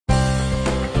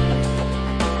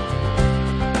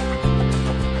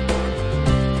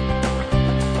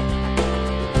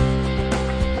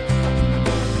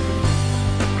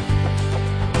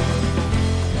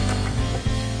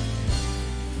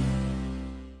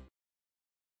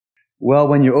Well,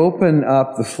 when you open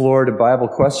up the floor to Bible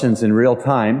questions in real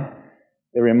time,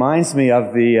 it reminds me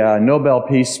of the Nobel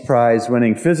Peace Prize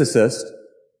winning physicist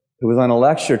who was on a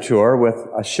lecture tour with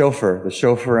a chauffeur. The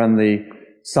chauffeur and the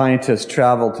scientist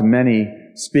traveled to many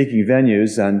speaking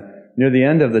venues, and near the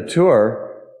end of the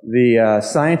tour, the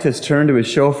scientist turned to his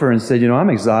chauffeur and said,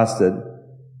 I'm exhausted.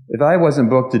 If I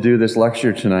wasn't booked to do this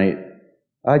lecture tonight,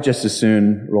 I'd just as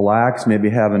soon relax,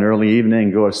 maybe have an early evening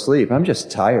and go to sleep. I'm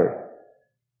just tired.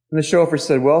 And the chauffeur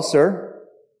said, well, sir,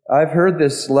 I've heard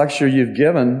this lecture you've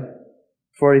given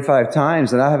 45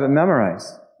 times and I have it memorized.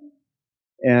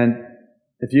 And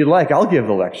if you'd like, I'll give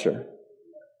the lecture.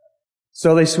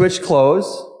 So they switched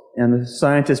clothes, and the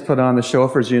scientist put on the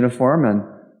chauffeur's uniform, and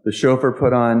the chauffeur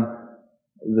put on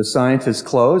the scientist's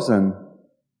clothes, and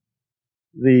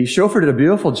the chauffeur did a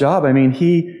beautiful job.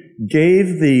 He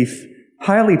gave the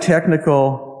highly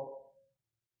technical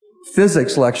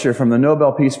physics lecture from the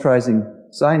Nobel Peace Prize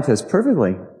scientist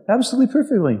perfectly, absolutely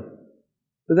perfectly.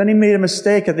 But then he made a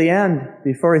mistake at the end.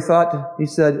 Before he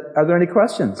said, are there any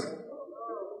questions?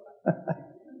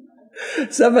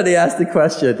 Somebody asked a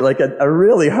question, like a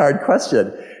really hard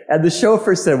question. And the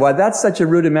chauffeur said, why, that's such a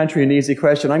rudimentary and easy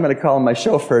question, I'm going to call my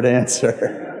chauffeur to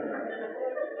answer.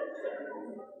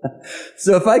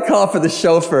 So if I call for the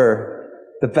chauffeur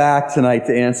the back tonight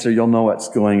to answer, you'll know what's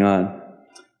going on.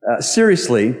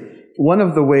 Seriously, one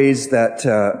of the ways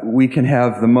that we can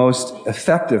have the most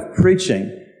effective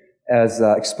preaching as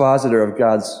expositor of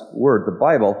God's Word, the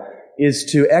Bible, is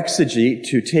to exegete,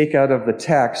 to take out of the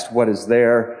text what is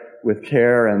there with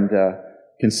care and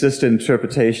consistent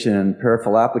interpretation and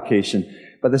prayerful application.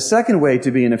 But the second way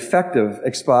to be an effective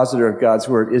expositor of God's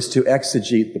Word is to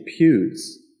exegete the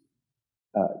pews,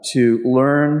 to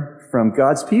learn from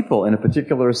God's people in a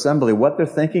particular assembly what they're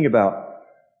thinking about,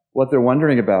 what they're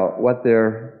wondering about, what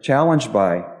they're challenged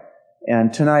by.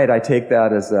 And tonight I take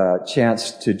that as a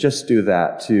chance to just do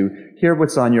that, to hear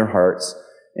what's on your hearts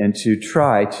and to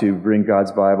try to bring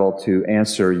God's Bible to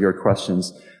answer your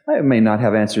questions. I may not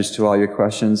have answers to all your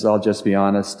questions. I'll just be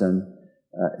honest and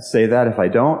say that if I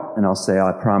don't, and I'll say,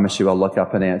 I promise you I'll look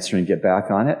up an answer and get back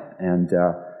on it. And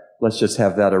let's just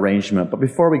have that arrangement. But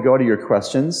before we go to your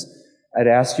questions, I'd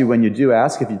ask you, when you do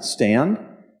ask, if you'd stand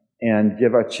and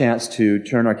give a chance to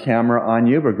turn our camera on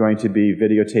you. We're going to be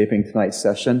videotaping tonight's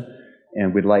session,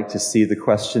 and we'd like to see the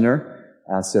questioner.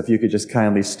 So if you could just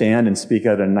kindly stand and speak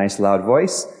out in a nice loud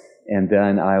voice, and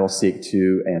then I will seek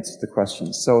to answer the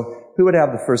questions. So who would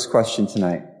have the first question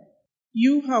tonight?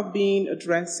 You have been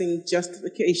addressing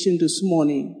justification this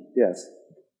morning. Yes.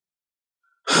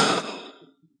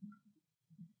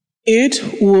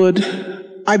 It would,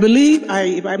 I believe,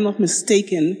 if I'm not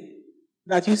mistaken,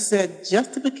 that you said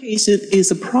justification is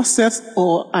a process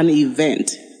or an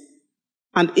event.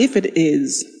 And if it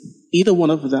is either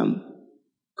one of them,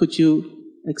 could you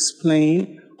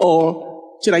explain?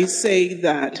 Or should I say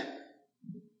that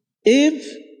and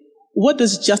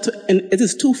it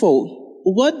is twofold.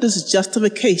 What does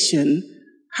justification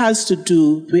has to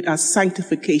do with our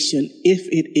sanctification, if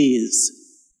it is?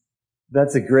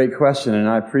 That's a great question, and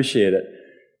I appreciate it.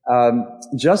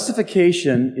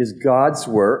 Justification is God's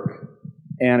work,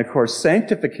 and of course,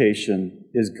 sanctification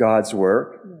is God's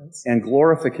work, yes, and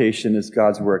glorification is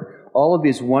God's work. All of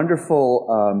these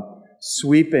wonderful,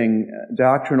 sweeping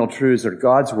doctrinal truths are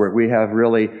God's work. We have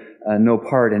really no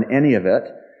part in any of it.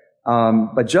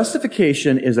 But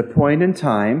justification is a point in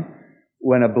time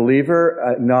when a believer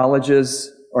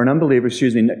acknowledges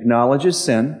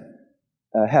sin,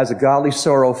 has a godly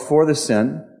sorrow for the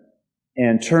sin,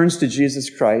 and turns to Jesus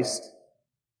Christ,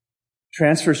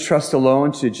 transfers trust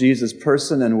alone to Jesus'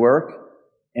 person and work,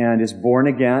 and is born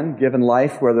again, given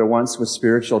life where there once was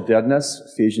spiritual deadness.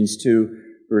 Ephesians 2,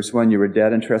 verse 1, you were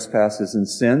dead in trespasses and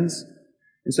sins.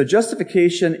 And so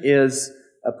justification is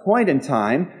a point in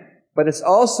time, but it's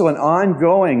also an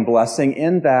ongoing blessing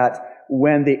in that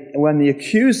when the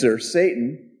accuser,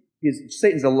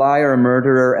 Satan's a liar, a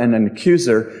murderer, and an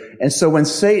accuser. And so when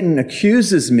Satan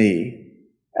accuses me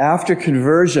after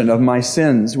conversion of my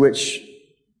sins, which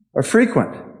are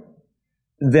frequent,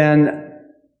 then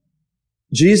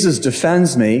Jesus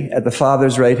defends me at the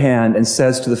Father's right hand and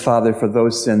says to the Father, for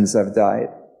those sins I've died.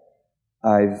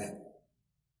 I've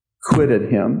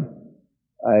quitted him.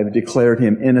 I've declared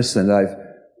him innocent. I've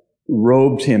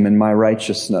robed him in my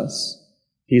righteousness.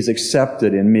 He's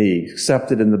accepted in me,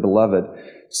 accepted in the beloved.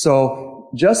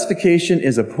 So justification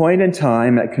is a point in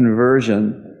time at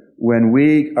conversion when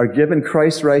we are given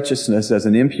Christ's righteousness as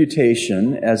an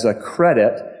imputation, as a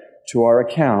credit to our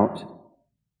account,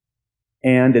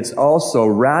 and it's also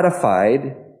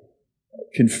ratified,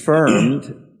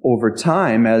 confirmed over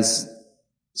time as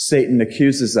Satan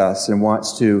accuses us and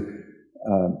wants to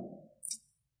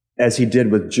as he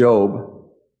did with Job,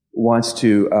 wants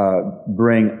to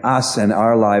bring us and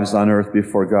our lives on earth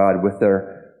before God with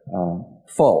their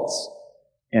faults.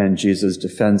 And Jesus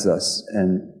defends us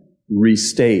and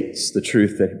restates the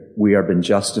truth that we have been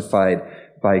justified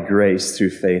by grace through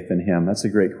faith in him. That's a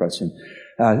great question.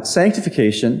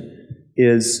 Sanctification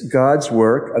is God's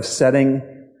work of setting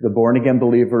the born-again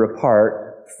believer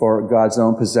apart for God's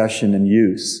own possession and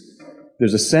use.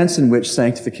 There's a sense in which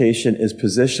sanctification is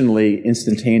positionally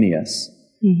instantaneous.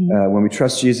 Mm-hmm. When we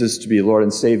trust Jesus to be Lord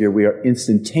and Savior, we are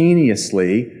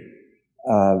instantaneously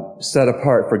set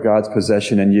apart for God's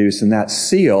possession and use. And that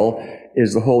seal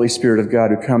is the Holy Spirit of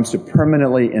God who comes to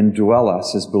permanently indwell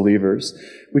us as believers,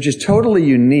 which is totally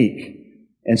unique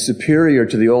and superior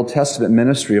to the Old Testament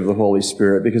ministry of the Holy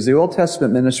Spirit, because the Old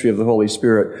Testament ministry of the Holy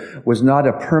Spirit was not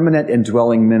a permanent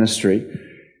indwelling ministry.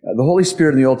 The Holy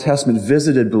Spirit in the Old Testament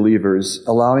visited believers,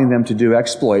 allowing them to do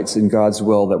exploits in God's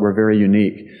will that were very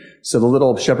unique. So the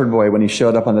little shepherd boy, when he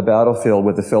showed up on the battlefield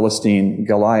with the Philistine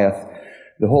Goliath,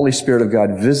 the Holy Spirit of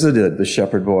God visited the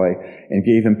shepherd boy and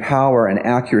gave him power and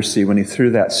accuracy when he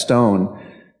threw that stone,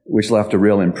 which left a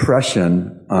real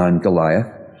impression on Goliath.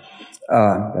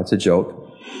 That's a joke.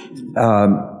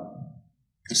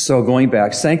 So going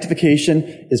back, sanctification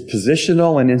is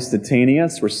positional and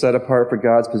instantaneous. We're set apart for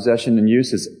God's possession and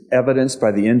use, is evidenced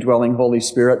by the indwelling Holy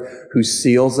Spirit who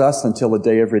seals us until the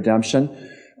day of redemption.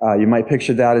 You might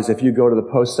picture that as if you go to the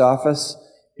post office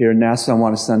here in Nassau and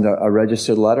want to send a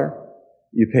registered letter.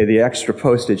 You pay the extra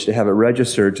postage to have it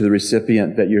registered to the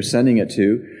recipient that you're sending it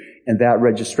to. And that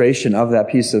registration of that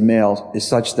piece of mail is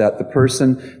such that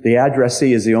the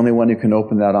addressee is the only one who can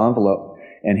open that envelope.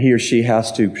 And he or she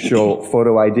has to show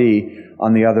photo ID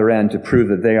on the other end to prove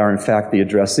that they are in fact the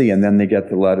addressee, and then they get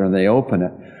the letter and they open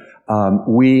it.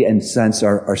 We, in a sense,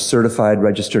 are certified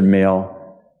registered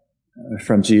mail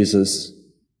from Jesus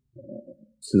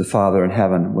to the Father in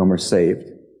heaven when we're saved.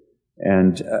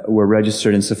 And we're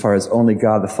registered insofar as only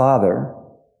God the Father,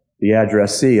 the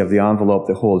addressee of the envelope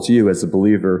that holds you as a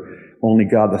believer, only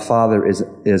God the Father is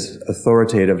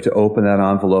authoritative to open that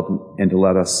envelope and to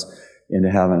let us into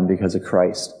heaven because of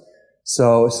Christ.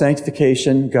 So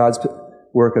sanctification, God's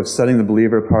work of setting the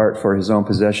believer apart for his own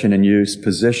possession and use,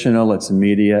 positional, it's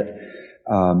immediate,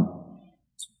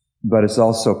 but it's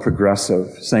also progressive.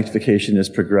 Sanctification is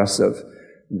progressive,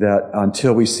 that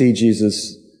until we see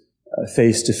Jesus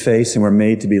face to face and we're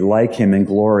made to be like him in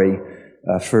glory,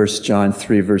 1 John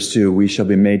 3 verse 2, we shall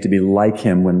be made to be like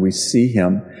him when we see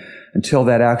him. Until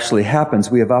that actually happens,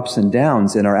 we have ups and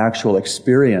downs in our actual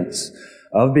experience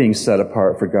of being set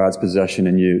apart for God's possession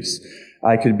and use.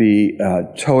 I could be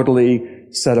totally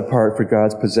set apart for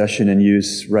God's possession and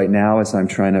use right now as I'm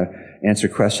trying to answer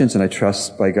questions, and I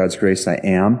trust by God's grace I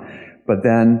am. But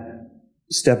then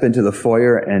step into the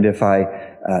foyer, and if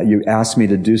you ask me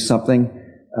to do something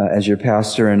as your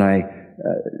pastor and I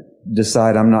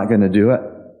decide I'm not going to do it,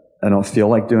 I don't feel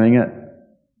like doing it,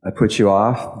 I put you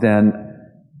off, then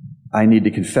I need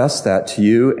to confess that to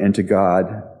you and to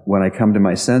God when I come to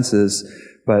my senses.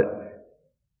 But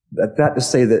that to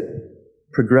say that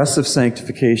progressive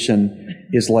sanctification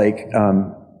is like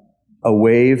a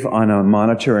wave on a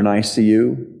monitor in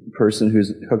ICU, person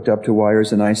who's hooked up to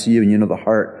wires in ICU, and you know the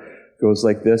heart goes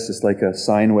like this. It's like a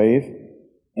sine wave.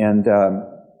 And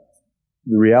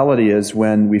the reality is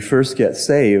when we first get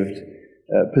saved,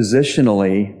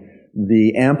 positionally,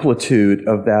 the amplitude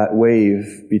of that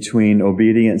wave between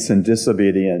obedience and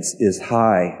disobedience is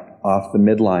high off the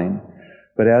midline.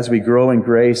 But as we grow in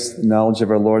grace, the knowledge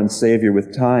of our Lord and Savior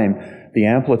with time, the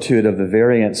amplitude of the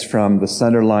variance from the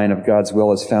center line of God's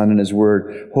will as found in his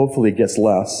word hopefully gets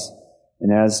less.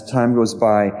 And as time goes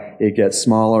by, it gets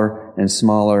smaller and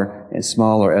smaller and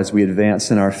smaller as we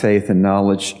advance in our faith and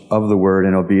knowledge of the word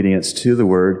and obedience to the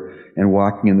word and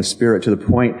walking in the Spirit, to the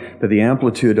point that the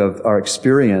amplitude of our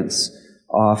experience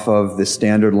off of the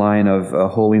standard line of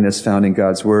holiness found in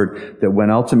God's word, that when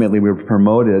ultimately we were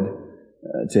promoted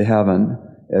to heaven,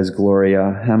 as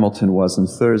Gloria Hamilton was on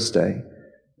Thursday,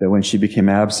 that when she became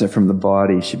absent from the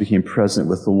body, she became present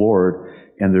with the Lord,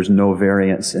 and there's no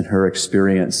variance in her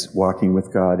experience walking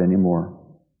with God anymore.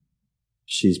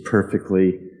 She's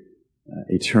perfectly,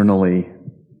 eternally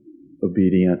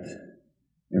obedient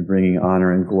and bringing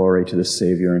honor and glory to the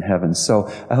Savior in heaven.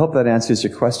 So I hope that answers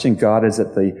your question. God is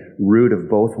at the root of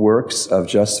both works of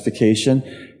justification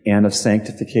and of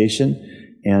sanctification.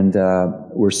 And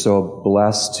we're so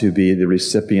blessed to be the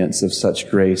recipients of such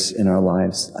grace in our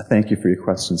lives. I thank you for your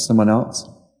question. Someone else?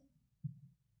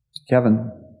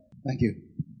 Kevin. Thank you.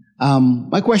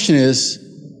 My question is,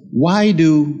 why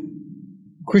do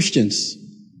Christians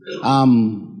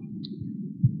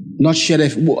not share their,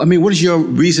 I mean, what is your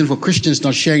reason for Christians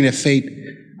not sharing their faith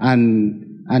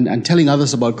and telling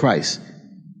others about Christ?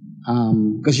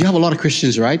 Because you have a lot of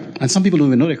Christians, right? And some people don't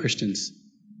even know they're Christians,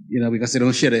 because they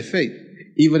don't share their faith.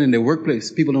 Even in their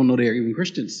workplace, people don't know they're even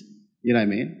Christians. You know what I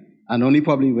mean? And only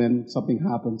probably when something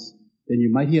happens, then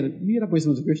you might hear that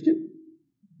person was a Christian.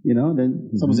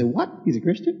 Then someone say, what? He's a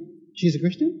Christian? She's a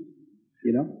Christian?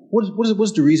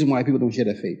 What's the reason why people don't share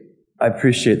their faith? I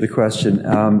appreciate the question.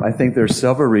 I think there are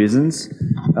several reasons.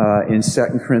 In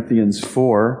 2 Corinthians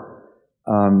 4,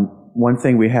 one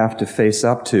thing we have to face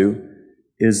up to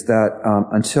is that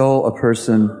until a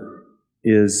person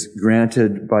is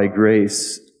granted by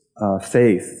grace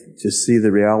faith to see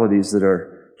the realities that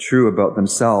are true about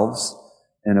themselves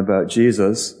and about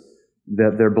Jesus,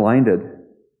 that they're blinded.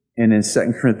 And in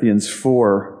 2 Corinthians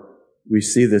 4, we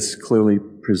see this clearly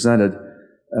presented.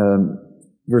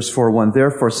 Verse 4:1,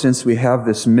 therefore, since we have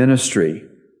this ministry,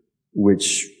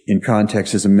 which in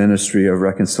context is a ministry of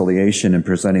reconciliation and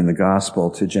presenting the gospel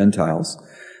to Gentiles,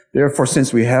 therefore,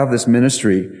 since we have this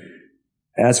ministry,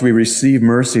 as we receive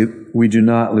mercy, we do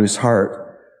not lose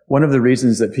heart. One of the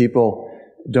reasons that people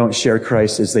don't share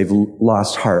Christ is they've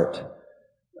lost heart.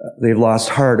 They've lost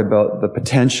heart about the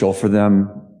potential for them,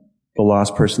 the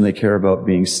lost person they care about,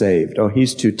 being saved. Oh,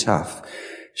 he's too tough.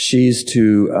 She's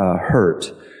too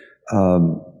hurt.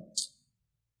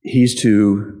 He's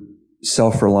too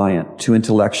self-reliant, too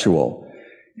intellectual.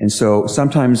 And so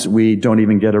sometimes we don't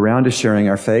even get around to sharing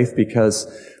our faith because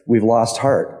we've lost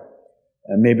heart.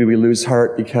 Maybe we lose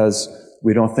heart because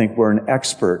we don't think we're an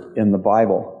expert in the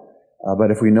Bible.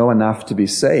 But if we know enough to be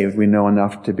saved, we know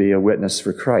enough to be a witness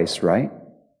for Christ, right?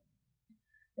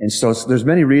 And so there's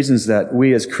many reasons that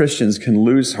we as Christians can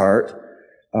lose heart.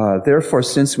 Therefore,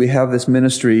 since we have this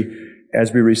ministry,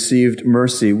 as we received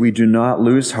mercy, we do not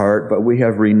lose heart, but we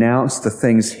have renounced the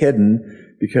things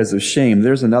hidden because of shame.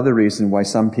 There's another reason why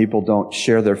some people don't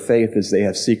share their faith is they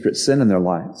have secret sin in their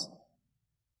lives.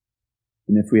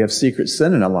 And if we have secret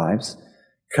sin in our lives,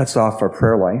 it cuts off our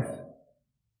prayer life,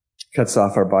 cuts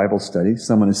off our Bible study.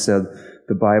 Someone has said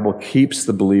the Bible keeps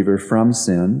the believer from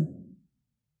sin,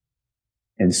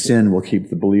 and sin will keep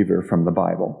the believer from the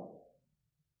Bible.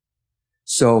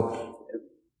 So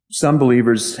some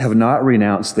believers have not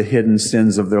renounced the hidden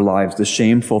sins of their lives, the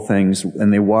shameful things,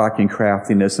 and they walk in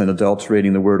craftiness and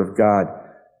adulterating the Word of God.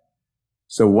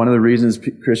 So one of the reasons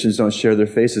Christians don't share their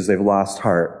faith is they've lost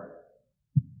heart.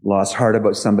 Lost heart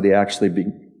about somebody actually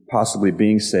possibly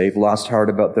being saved. Lost heart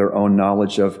about their own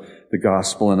knowledge of the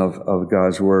gospel and of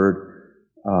God's Word.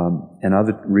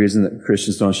 Another reason that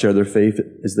Christians don't share their faith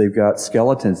is they've got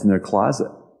skeletons in their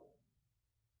closet.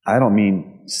 I don't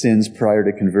mean sins prior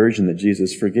to conversion that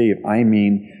Jesus forgave. I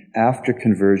mean after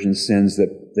conversion sins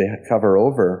that they cover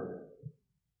over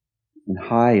and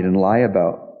hide and lie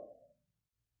about.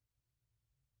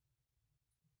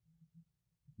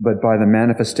 But by the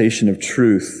manifestation of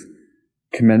truth,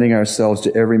 commending ourselves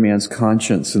to every man's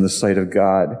conscience in the sight of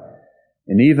God.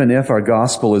 And even if our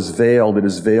gospel is veiled, it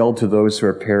is veiled to those who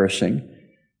are perishing,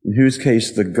 in whose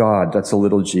case the God, that's a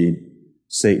little g,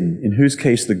 Satan, in whose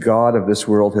case the God of this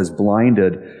world has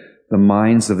blinded the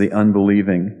minds of the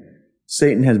unbelieving.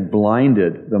 Satan has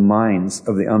blinded the minds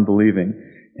of the unbelieving.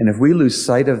 And if we lose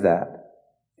sight of that,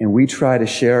 and we try to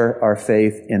share our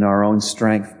faith in our own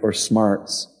strength or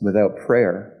smarts without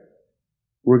prayer,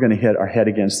 we're going to hit our head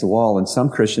against the wall. And some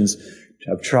Christians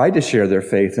have tried to share their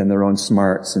faith in their own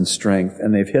smarts and strength,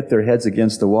 and they've hit their heads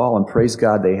against the wall, and praise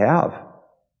God they have.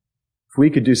 If we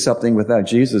could do something without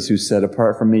Jesus, who said,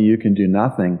 apart from me, you can do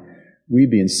nothing, we'd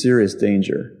be in serious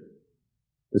danger.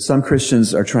 But some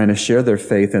Christians are trying to share their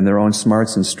faith in their own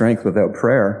smarts and strength without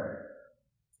prayer,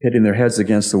 hitting their heads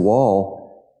against the wall,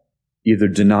 either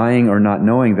denying or not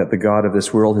knowing that the God of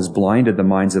this world has blinded the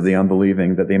minds of the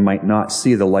unbelieving, that they might not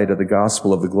see the light of the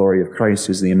gospel of the glory of Christ,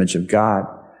 who's the image of God.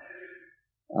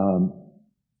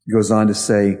 Goes on to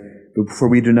say, for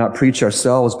we do not preach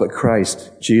ourselves, but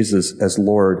Christ, Jesus as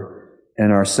Lord,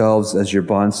 and ourselves as your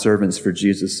bondservants for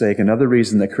Jesus' sake. Another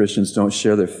reason that Christians don't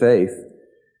share their faith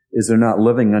is they're not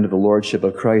living under the lordship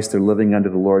of Christ, they're living under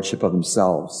the lordship of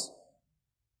themselves.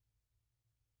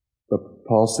 But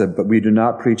Paul said, but we do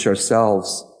not preach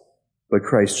ourselves, but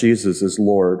Christ Jesus as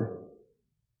Lord.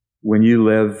 When you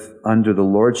live under the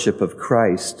lordship of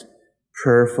Christ,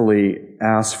 prayerfully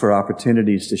ask for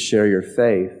opportunities to share your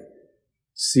faith,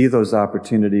 see those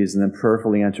opportunities, and then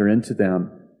prayerfully enter into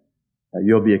them,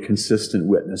 you'll be a consistent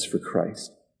witness for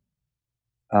Christ.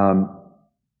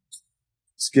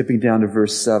 Skipping down to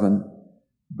verse 7,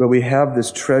 but we have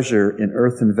this treasure in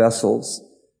earthen vessels,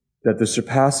 that the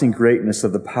surpassing greatness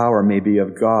of the power may be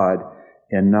of God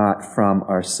and not from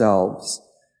ourselves.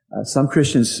 Some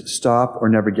Christians stop or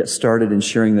never get started in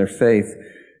sharing their faith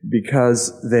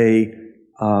because they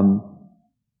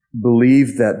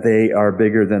believe that they are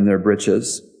bigger than their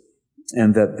britches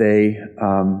and that they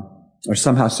are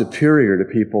somehow superior to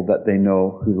people that they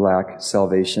know who lack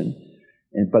salvation.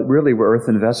 But really, we're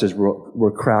earthen vessels.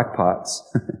 We're crackpots.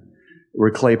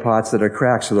 We're clay pots that are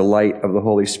cracked so the light of the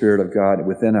Holy Spirit of God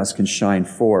within us can shine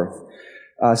forth.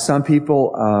 Some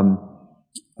people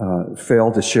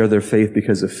fail to share their faith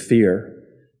because of fear.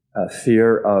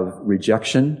 Fear of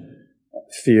rejection,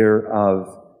 fear of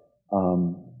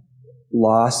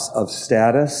loss of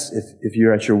status. If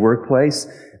you're at your workplace,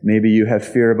 maybe you have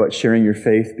fear about sharing your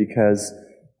faith because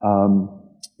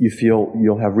you feel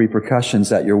you'll have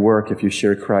repercussions at your work if you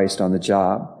share Christ on the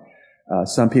job.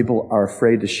 Some people are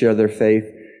afraid to share their faith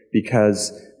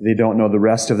because they don't know the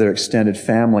rest of their extended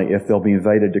family if they'll be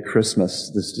invited to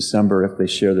Christmas this December. If they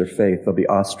share their faith, they'll be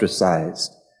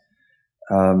ostracized.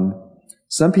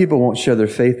 Some people won't share their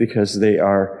faith because they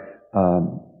are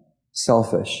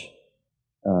selfish.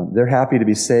 They're happy to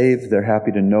be saved. They're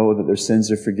happy to know that their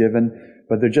sins are forgiven,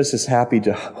 but they're just as happy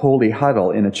to holy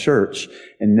huddle in a church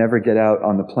and never get out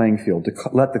on the playing field, to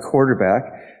let the quarterback,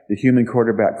 the human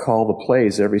quarterback, call the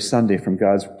plays every Sunday from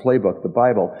God's playbook, the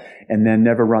Bible, and then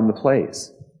never run the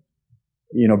plays.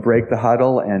 Break the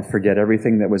huddle and forget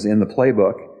everything that was in the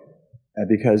playbook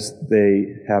because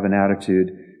they have an attitude,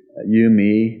 you,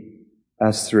 me,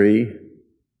 us three.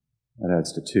 That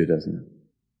adds to two, doesn't it?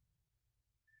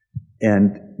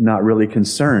 And not really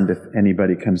concerned if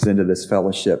anybody comes into this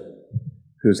fellowship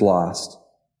who's lost.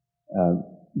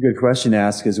 Good question to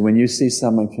ask is, when you see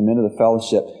someone come into the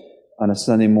fellowship on a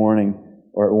Sunday morning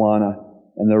or at Wana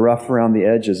and they're rough around the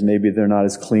edges, maybe they're not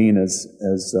as clean as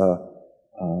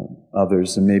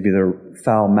others, and maybe they're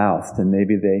foul-mouthed, and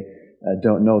maybe they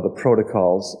don't know the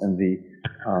protocols and the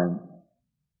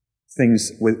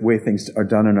way things are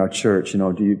done in our church. Do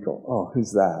you go, oh,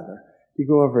 who's that? Or you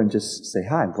go over and just say,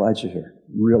 hi, I'm glad you're here.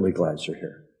 Really glad you're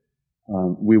here.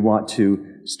 We want to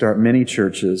start many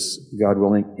churches, God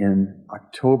willing, in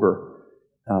October,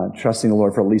 trusting the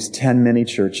Lord for at least 10 mini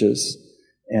churches.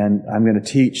 And I'm going to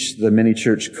teach the mini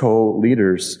church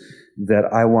co-leaders that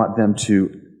I want them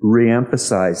to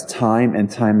reemphasize time and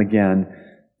time again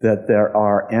that there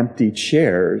are empty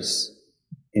chairs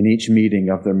in each meeting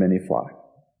of their mini flock.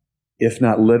 If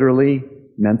not literally,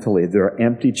 mentally, there are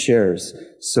empty chairs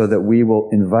so that we will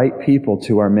invite people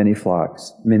to our mini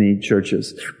flocks, mini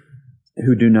churches,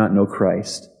 who do not know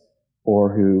Christ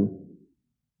or who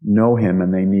know Him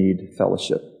and they need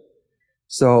fellowship.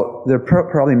 So there are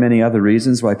probably many other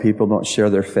reasons why people don't share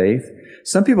their faith.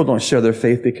 Some people don't share their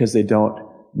faith because they don't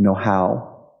know how.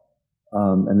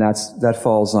 And that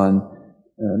falls on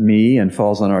me and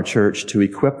falls on our church to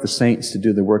equip the saints to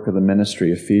do the work of the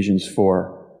ministry, Ephesians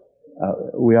 4.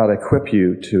 We ought to equip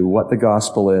you to what the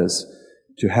gospel is,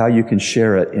 to how you can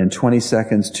share it in 20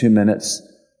 seconds, 2 minutes,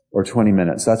 or 20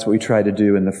 minutes. That's what we try to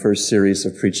do in the first series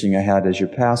of preaching I had as your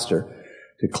pastor,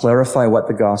 to clarify what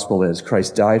the gospel is.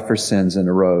 Christ died for sins and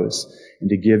arose, and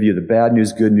to give you the bad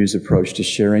news, good news approach to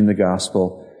sharing the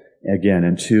gospel, again,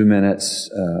 in 2 minutes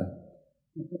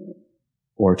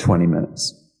or 20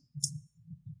 minutes.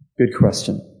 Good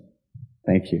question.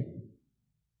 Thank you.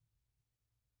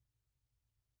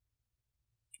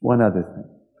 One other thing.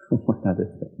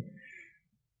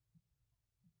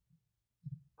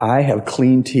 I have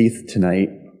clean teeth tonight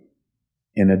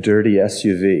in a dirty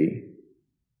SUV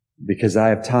because I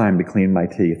have time to clean my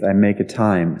teeth. I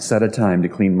set a time to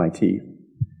clean my teeth.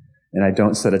 And I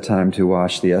don't set a time to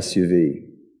wash the SUV.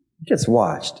 It gets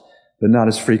washed, but not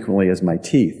as frequently as my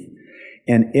teeth.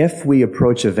 And if we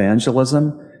approach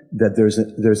evangelism, that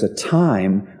there's a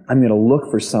time I'm going to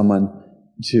look for someone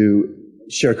to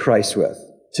share Christ with.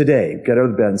 Today, get out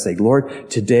of bed and say, Lord,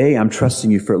 today I'm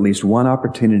trusting you for at least one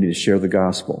opportunity to share the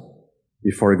gospel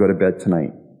before I go to bed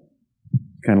tonight.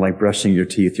 Kind of like brushing your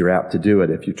teeth. You're apt to do it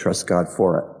if you trust God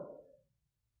for it.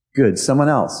 Good. Someone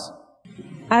else.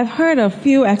 I've heard a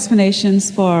few explanations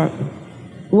for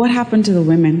what happened to the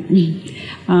women.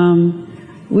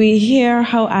 We hear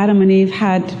how Adam and Eve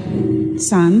had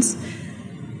sons,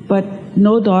 but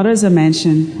no daughters are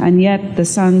mentioned, and yet the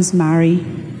sons marry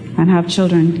and have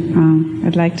children.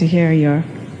 I'd like to hear your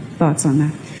thoughts on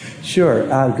that. Sure.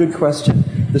 Good question.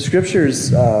 The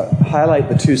scriptures highlight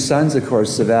the two sons, of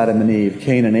course, of Adam and Eve,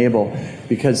 Cain and Abel,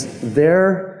 because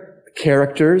their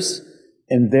characters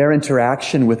and their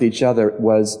interaction with each other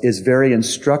is very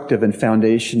instructive and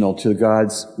foundational to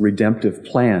God's redemptive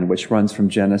plan, which runs from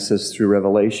Genesis through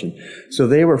Revelation. So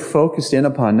they were focused in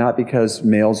upon, not because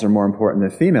males are more important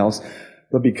than females,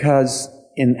 but because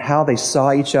in how they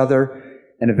saw each other,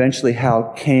 and eventually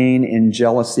how Cain in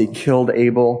jealousy killed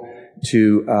Abel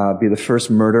to be the first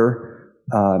murder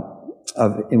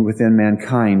within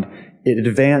mankind. It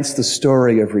advanced the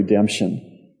story of redemption,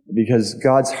 because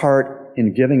God's heart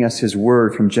in giving us His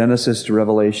Word from Genesis to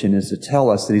Revelation is to tell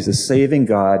us that He's a saving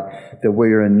God, that we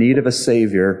are in need of a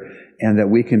Savior, and that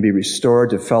we can be restored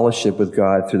to fellowship with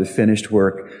God through the finished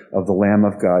work of the Lamb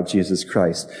of God, Jesus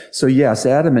Christ. So yes,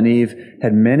 Adam and Eve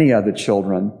had many other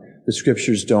children the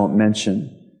Scriptures don't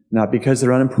mention, not because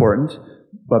they're unimportant,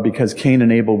 but because Cain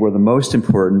and Abel were the most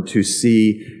important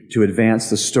to advance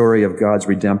the story of God's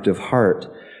redemptive heart.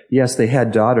 Yes, they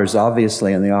had daughters,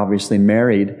 obviously, and they obviously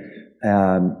married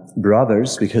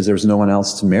brothers because there was no one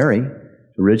else to marry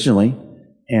originally.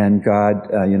 And God,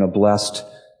 blessed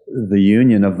the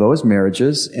union of those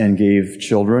marriages and gave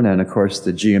children. And of course,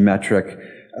 the geometric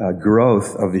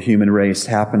growth of the human race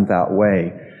happened that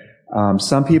way.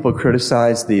 Some people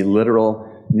criticize the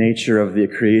literal nature of the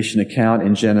creation account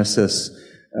in Genesis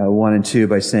 1 and 2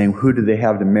 by saying, who did they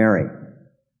have to marry?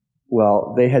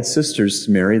 Well, they had sisters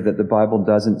to marry that the Bible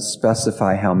doesn't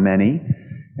specify how many.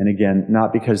 And again,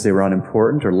 not because they were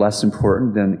unimportant or less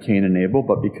important than Cain and Abel,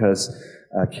 but because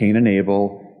Cain and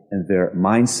Abel and their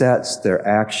mindsets, their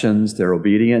actions, their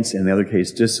obedience, in the other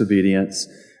case disobedience,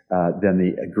 then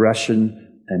the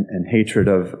aggression and hatred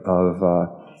of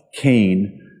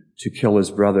Cain to kill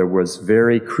his brother was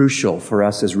very crucial for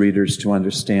us as readers to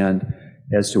understand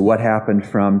as to what happened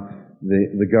from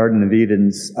the Garden of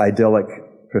Eden's idyllic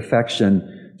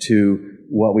perfection to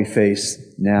what we face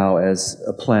now as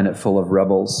a planet full of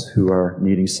rebels who are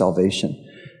needing salvation.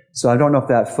 So I don't know if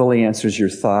that fully answers your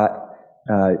thought.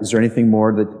 Is there anything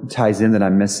more that ties in that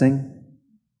I'm missing?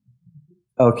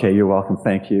 Okay, you're welcome.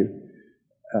 Thank you.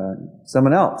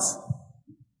 Someone else?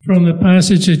 From the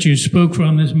passage that you spoke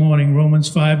from this morning, Romans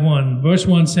 5:1, verse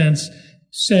 1 says,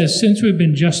 since we've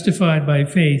been justified by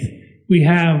faith, we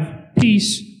have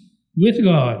peace with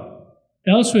God.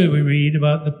 Elsewhere we read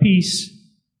about the peace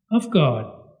of God.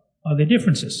 Are there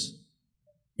differences?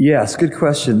 Yes, good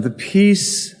question. The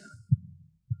peace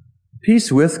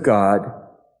with God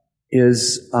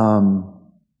is,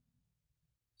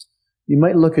 you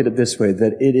might look at it this way,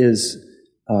 that it is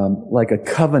like a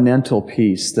covenantal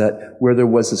peace, that where there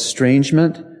was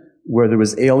estrangement, where there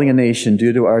was alienation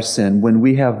due to our sin, when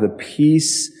we have the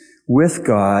peace with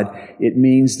God, it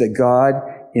means that God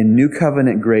in new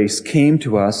covenant grace came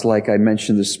to us, like I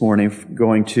mentioned this morning,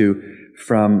 going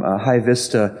from High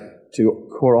Vista to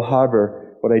Coral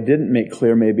Harbor. What I didn't make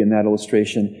clear maybe in that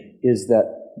illustration is that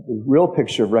the real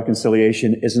picture of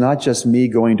reconciliation is not just me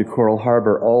going to Coral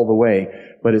Harbor all the way,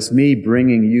 but it's me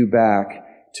bringing you back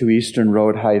to Eastern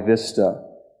Road, High Vista.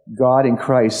 God in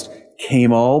Christ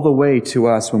came all the way to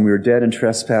us when we were dead in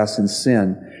trespass and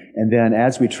sin. And then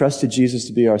as we trusted Jesus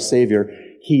to be our Savior,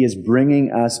 He is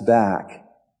bringing us back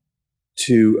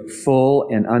to full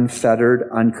and unfettered,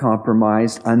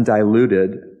 uncompromised,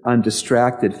 undiluted,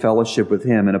 undistracted fellowship with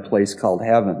Him in a place called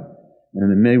heaven.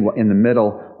 And in the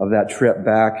middle of that trip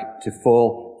back to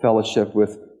full fellowship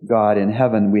with God in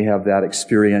heaven, we have that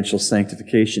experiential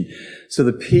sanctification. So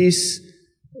the peace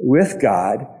with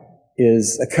God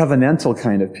is a covenantal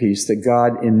kind of peace, that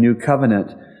God in new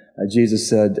covenant, Jesus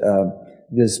said,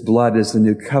 this blood is the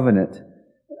new covenant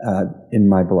in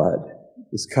my blood.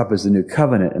 This cup is the new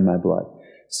covenant in my blood.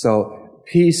 So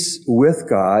peace with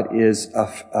God is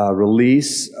a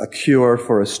release, a cure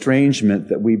for estrangement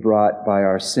that we brought by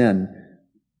our sin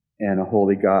and a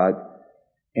holy God.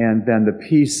 And then the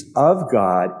peace of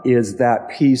God is that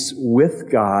peace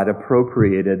with God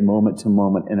appropriated moment to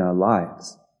moment in our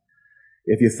lives.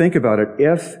 If you think about it,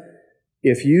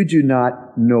 if you do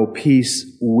not know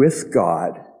peace with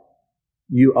God,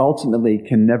 you ultimately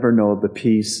can never know the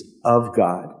peace of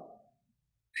God.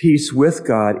 Peace with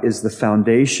God is the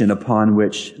foundation upon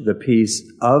which the peace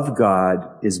of God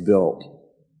is built.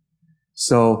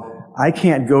 So I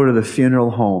can't go to the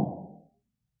funeral home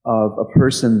of a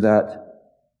person that,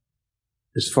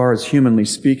 as far as humanly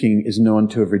speaking, is known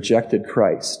to have rejected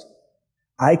Christ.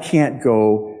 I can't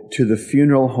go to the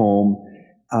funeral home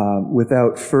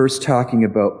without first talking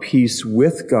about peace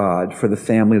with God for the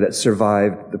family that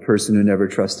survived the person who never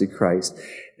trusted Christ.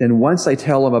 Then once I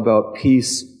tell them about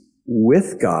peace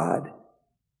with God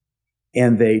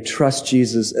and they trust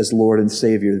Jesus as Lord and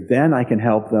Savior, then I can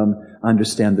help them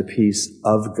understand the peace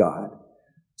of God.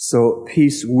 So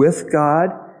peace with God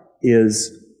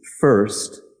is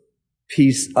first.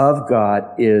 Peace of God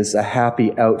is a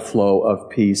happy outflow of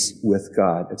peace with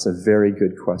God. It's a very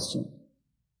good question.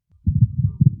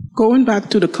 Going back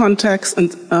to the context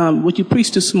and what you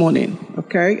preached this morning,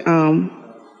 okay?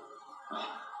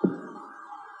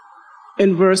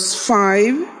 In verse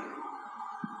 5,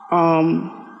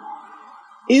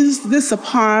 Is this a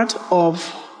part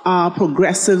of our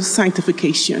progressive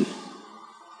sanctification?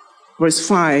 Verse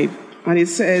 5, and it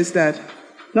says that,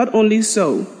 not only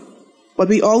so, but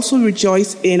we also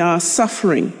rejoice in our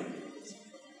suffering,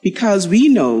 because we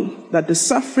know that the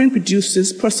suffering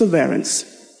produces perseverance.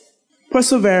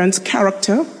 Perseverance,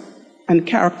 character, and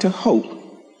character, hope.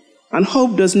 And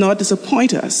hope does not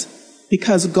disappoint us,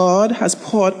 because God has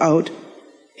poured out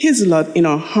His love in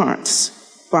our hearts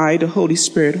by the Holy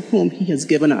Spirit whom He has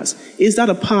given us. Is that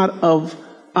a part of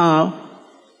our,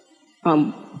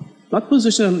 not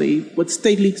positionally, but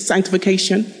stately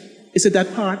sanctification? Is it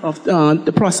that part of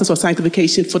the process of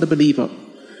sanctification for the believer?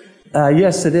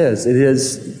 Yes, it is. It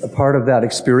is a part of that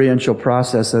experiential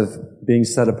process of being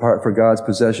set apart for God's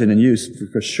possession and use.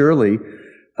 Because surely,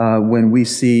 when we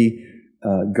see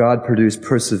God produce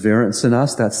perseverance in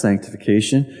us, that's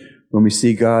sanctification. When we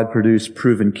see God produce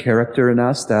proven character in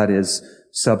us, that is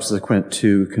subsequent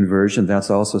to conversion. That's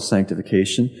also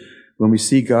sanctification. When we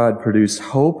see God produce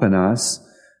hope in us,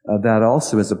 that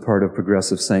also is a part of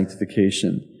progressive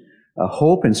sanctification.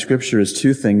 Hope in Scripture is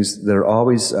two things that are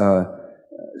always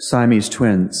Siamese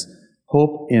twins.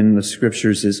 Hope in the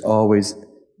Scriptures is always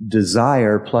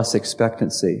desire plus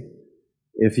expectancy.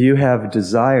 If you have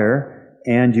desire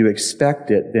and you expect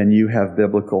it, then you have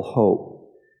biblical hope.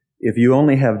 If you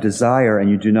only have desire and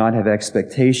you do not have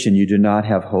expectation, you do not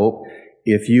have hope.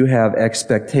 If you have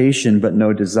expectation but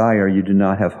no desire, you do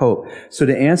not have hope. So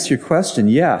to answer your question,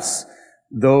 yes,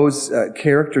 those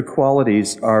character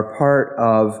qualities are part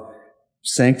of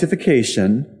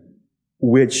sanctification,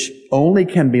 which only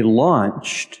can be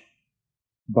launched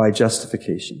by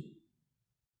justification.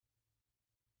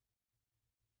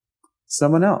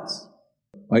 Someone else.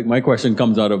 My question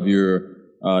comes out of your,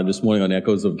 this morning on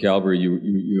Echoes of Calvary,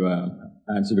 you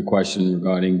answered a question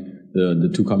regarding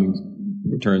the two coming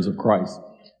returns of Christ.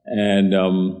 And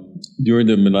during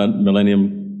the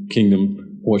Millennium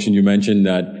Kingdom portion, you mentioned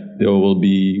that there will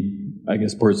be, I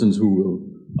guess, persons who will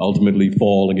ultimately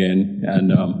fall again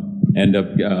and end up,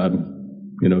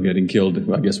 getting killed,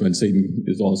 I guess, when Satan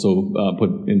is also put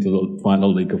into the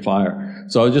final lake of fire.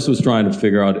 So I just was trying to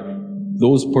figure out,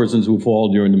 those persons who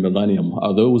fall during the millennium,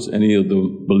 are those any of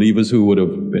the believers who would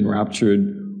have been raptured,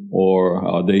 or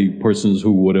are they persons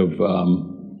who would have,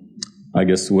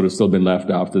 would have still been left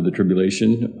after the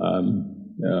tribulation?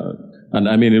 And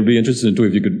I mean, it would be interesting too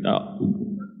if you could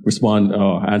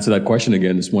answer that question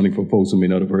again this morning for folks who may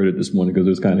not have heard it this morning, because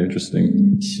it was kind of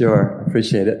interesting. Sure,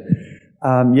 appreciate it.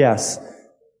 Yes,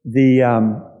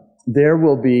 there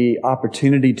will be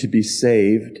opportunity to be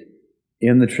saved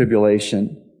in the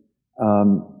tribulation.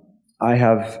 I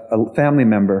have a family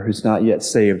member who's not yet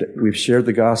saved. We've shared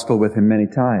the gospel with him many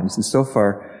times, and so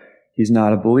far, he's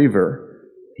not a believer.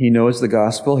 He knows the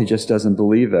gospel, he just doesn't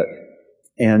believe it.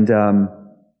 And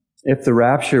if the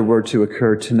rapture were to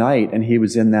occur tonight and he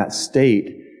was in that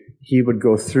state, he would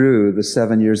go through the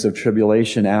 7 years of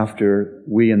tribulation after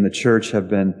we in the church have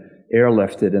been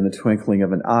airlifted in the twinkling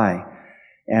of an eye.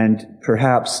 And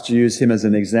perhaps, to use him as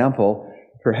an example,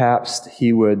 perhaps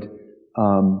he would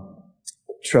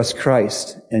trust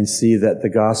Christ and see that the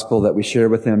gospel that we shared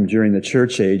with him during the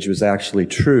church age was actually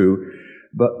true.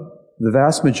 But the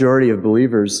vast majority of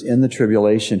believers in the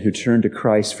tribulation who turn to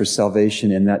Christ for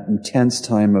salvation in that intense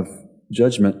time of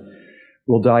judgment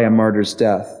will die a martyr's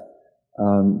death.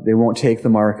 They won't take the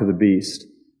mark of the beast.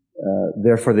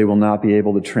 Therefore, they will not be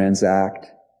able to transact,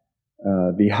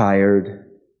 be hired.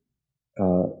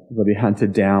 They'll be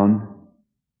hunted down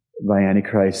by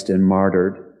Antichrist and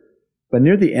martyred. But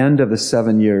near the end of the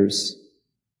 7 years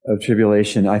of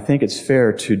tribulation, I think it's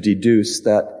fair to deduce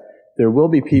that there will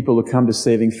be people who come to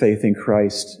saving faith in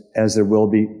Christ, as there will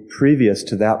be previous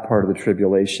to that part of the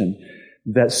tribulation,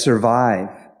 that survive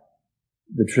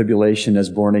the tribulation as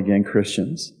born-again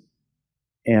Christians.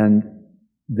 And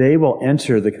they will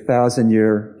enter the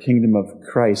 1,000-year kingdom of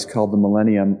Christ called the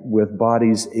millennium with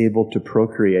bodies able to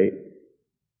procreate,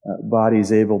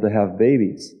 bodies able to have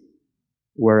babies.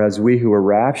 Whereas we who were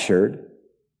raptured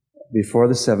before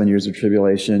the 7 years of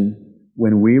tribulation,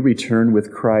 when we return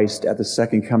with Christ at the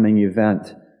second coming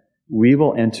event, we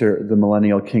will enter the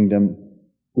millennial kingdom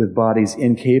with bodies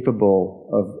incapable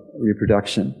of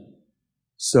reproduction.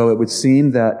 So it would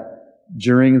seem that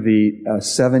during the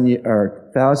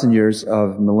 1,000 years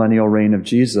of millennial reign of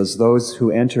Jesus, those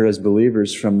who enter as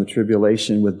believers from the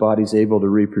tribulation with bodies able to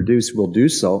reproduce will do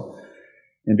so.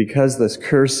 And because this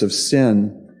curse of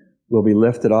sin will be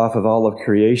lifted off of all of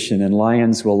creation, and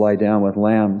lions will lie down with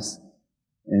lambs,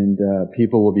 and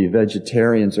people will be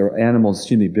vegetarians, or animals,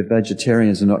 be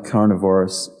vegetarians and not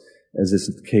carnivores, as is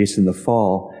the case in the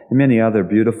fall. and many other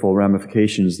beautiful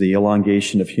ramifications, the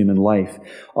elongation of human life.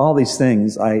 All these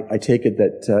things, I take it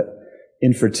that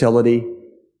infertility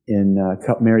in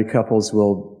married couples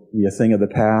will be a thing of the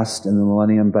past in the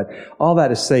millennium, but all that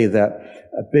to say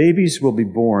that babies will be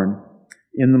born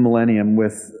in the millennium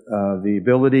with the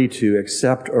ability to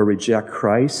accept or reject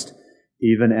Christ,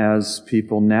 even as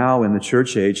people now in the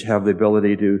church age have the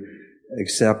ability to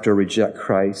accept or reject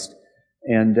Christ.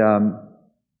 And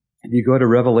you go to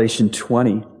Revelation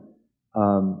 20,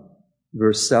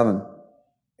 verse 7.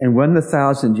 And when the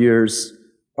 1,000 years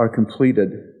are completed,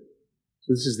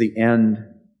 so this is the end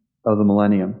of the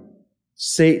millennium,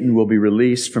 Satan will be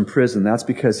released from prison. That's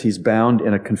because he's bound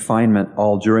in a confinement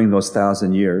all during those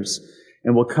 1,000 years,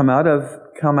 and will come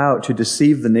out to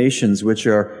deceive the nations which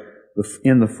are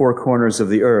in the four corners of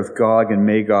the earth, Gog and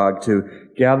Magog, to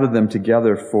gather them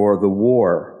together for the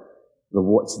war.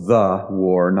 It's the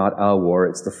war, not a war.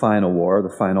 It's the final war,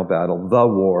 the final battle, the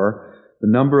war.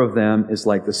 The number of them is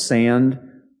like the sand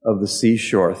of the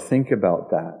seashore. Think about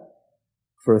that.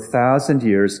 For 1,000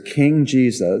 years, King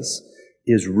Jesus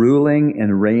is ruling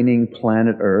and reigning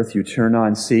planet Earth. You turn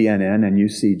on CNN and you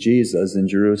see Jesus in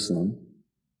Jerusalem,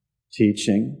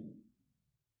 teaching,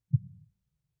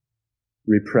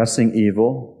 repressing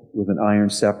evil with an iron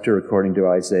scepter, according to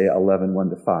Isaiah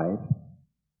 11:1-5,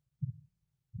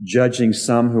 judging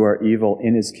some who are evil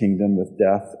in his kingdom with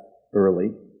death early.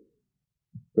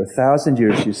 For 1,000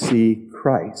 years you see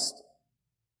Christ,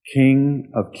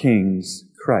 King of kings,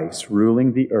 Christ,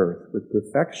 ruling the earth with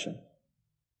perfection,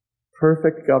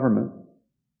 perfect government,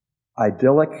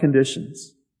 idyllic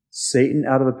conditions, Satan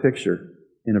out of the picture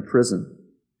in a prison.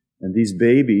 And these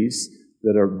babies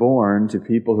that are born to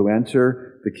people who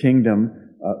enter the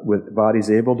kingdom with bodies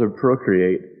able to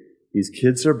procreate, these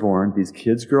kids are born, these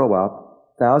kids grow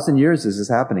up. 1,000 years this is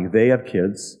happening. They have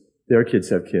kids, their kids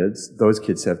have kids, those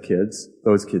kids have kids,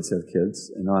 those kids have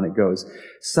kids, and on it goes.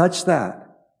 Such that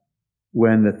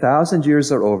when the 1,000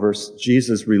 years are over,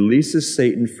 Jesus releases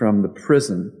Satan from the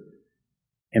prison,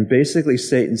 and basically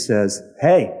Satan says,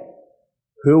 hey,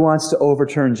 who wants to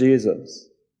overturn Jesus?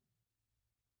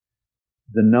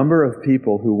 The number of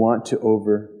people who want to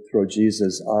overthrow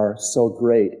Jesus are so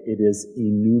great, it is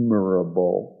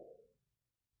innumerable.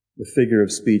 The figure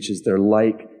of speech is they're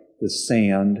like the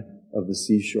sand of the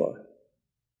seashore.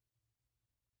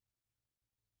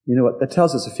 You know what? That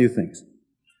tells us a few things.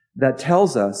 That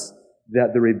tells us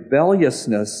that the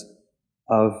rebelliousness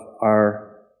of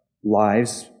our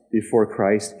lives before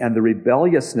Christ and the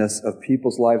rebelliousness of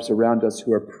people's lives around us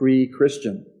who are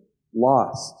pre-Christian,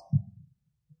 lost,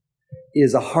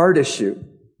 is a heart issue,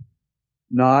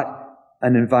 not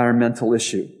an environmental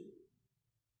issue.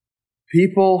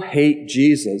 People hate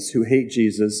Jesus, who hate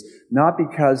Jesus, not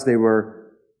because they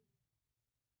were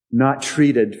not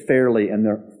treated fairly in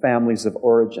their families of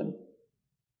origin,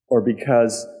 or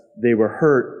because they were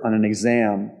hurt on an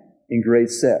exam in grade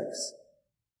 6.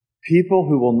 People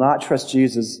who will not trust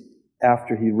Jesus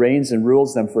after he reigns and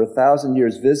rules them for 1,000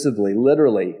 years visibly,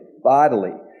 literally,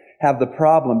 bodily, have the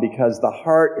problem because the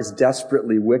heart is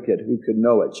desperately wicked. Who could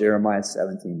know it? Jeremiah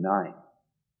 17:9.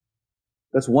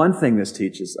 That's one thing this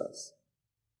teaches us.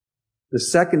 The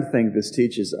second thing this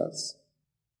teaches us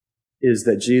is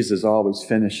that Jesus always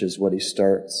finishes what he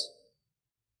starts.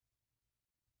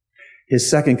 His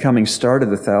second coming started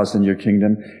the 1,000-year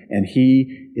kingdom, and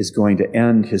he is going to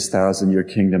end his 1,000-year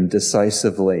kingdom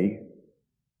decisively.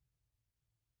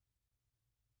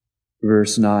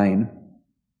 Verse 9.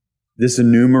 This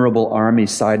innumerable army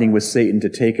siding with Satan to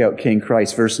take out King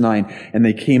Christ. Verse 9, and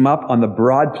they came up on the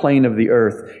broad plain of the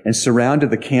earth and surrounded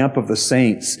the camp of the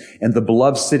saints and the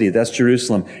beloved city, that's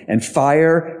Jerusalem, and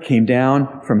fire came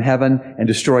down from heaven and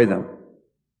destroyed them.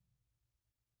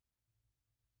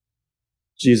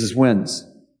 Jesus wins.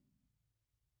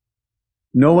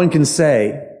 No one can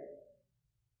say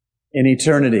in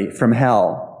eternity from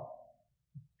hell,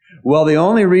 well, the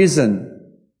only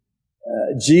reason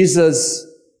Jesus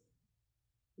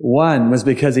won was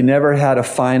because he never had a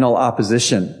final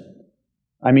opposition.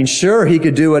 I mean, sure, he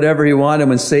could do whatever he wanted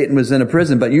when Satan was in a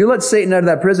prison, but you let Satan out of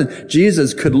that prison,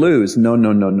 Jesus could lose.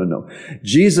 No.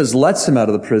 Jesus lets him out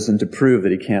of the prison to prove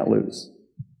that he can't lose.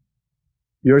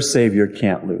 Your Savior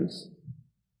can't lose.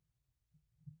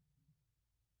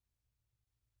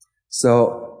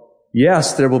 So,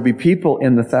 yes, there will be people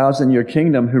in the 1,000-year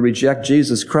kingdom who reject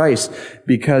Jesus Christ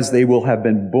because they will have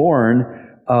been born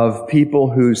of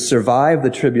people who survive the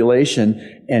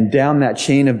tribulation, and down that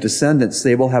chain of descendants,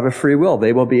 they will have a free will.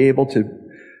 They will be able to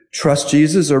trust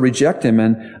Jesus or reject him,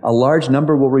 and a large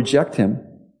number will reject him,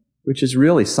 which is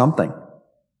really something.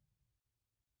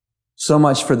 So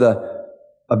much for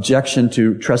the objection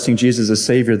to trusting Jesus as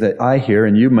Savior that I hear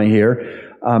and you may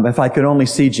hear. If I could only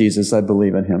see Jesus, I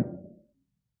believe in him.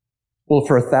 Well,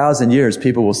 for 1,000 years,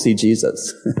 people will see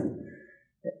Jesus.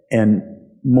 And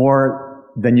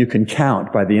more than you can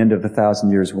count by the end of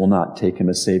 1,000 years will not take him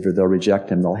as Savior. They'll reject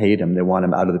him. They'll hate him. They want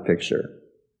him out of the picture.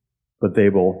 But they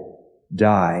will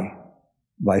die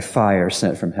by fire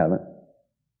sent from heaven.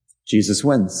 Jesus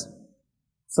wins.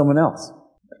 Someone else.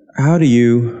 How do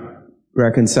you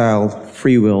reconcile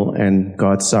free will and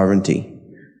God's sovereignty?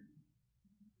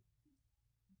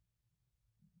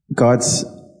 God's,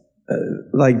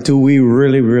 do we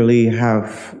really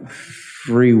have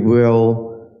free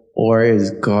will, or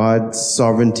is God's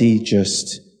sovereignty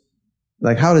just,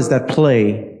 how does that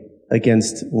play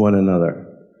against one another?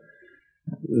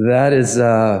 That is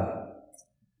a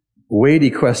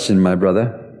weighty question, my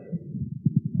brother.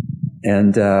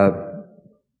 And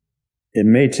it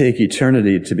may take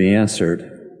eternity to be answered.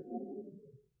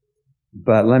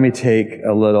 But let me take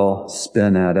a little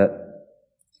spin at it.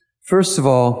 First of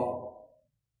all,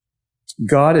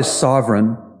 God is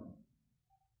sovereign,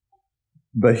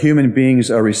 but human beings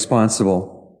are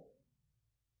responsible.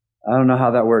 I don't know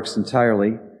how that works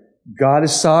entirely. God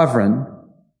is sovereign,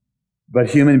 but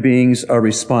human beings are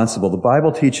responsible. The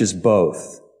Bible teaches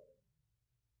both.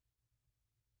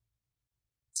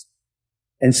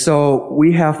 And so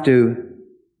we have to,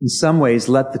 in some ways,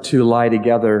 let the two lie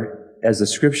together as the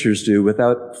Scriptures do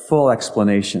without full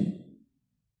explanation.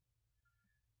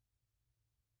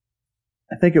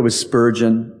 I think it was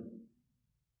Spurgeon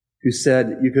who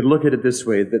said you could look at it this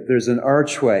way, that there's an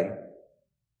archway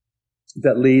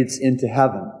that leads into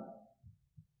heaven.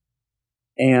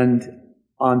 And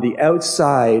on the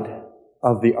outside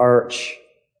of the arch,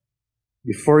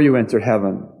 before you enter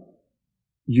heaven,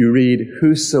 you read,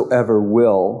 "Whosoever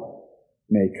will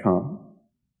may come."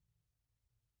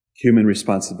 Human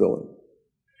responsibility.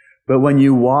 But when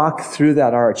you walk through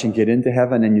that arch and get into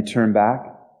heaven and you turn back,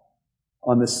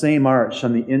 on the same arch,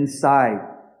 on the inside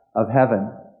of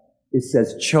heaven, it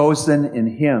says, "Chosen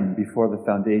in him before the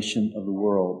foundation of the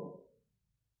world."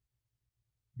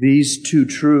 These two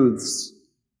truths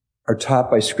are taught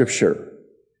by Scripture.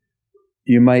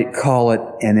 You might call it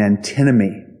an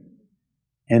antinomy.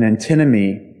 An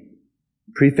antinomy,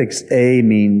 prefix A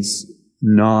means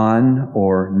non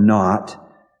or not.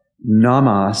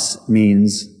 Nomos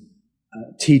means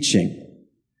teaching.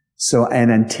 So an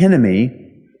antinomy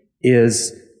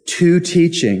is two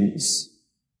teachings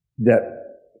that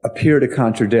appear to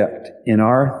contradict in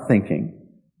our thinking,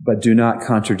 but do not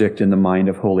contradict in the mind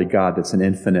of Holy God that's an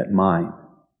infinite mind.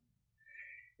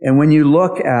 And when you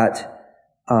look at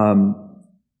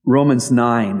Romans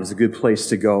 9 is a good place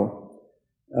to go.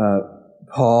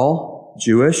 Paul,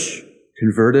 Jewish,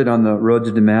 converted on the road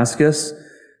to Damascus,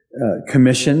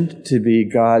 commissioned to be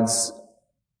God's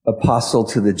apostle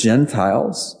to the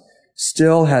Gentiles,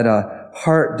 still had a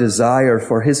heart desire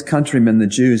for his countrymen, the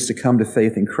Jews, to come to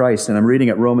faith in Christ. And I'm reading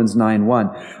at Romans 9:1.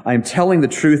 "I am telling the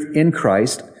truth in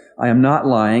Christ. I am not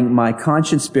lying, my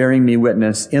conscience bearing me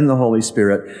witness in the Holy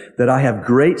Spirit, that I have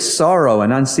great sorrow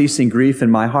and unceasing grief in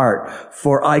my heart,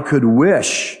 for I could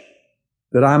wish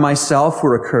that I myself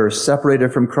were accursed,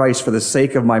 separated from Christ for the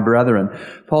sake of my brethren."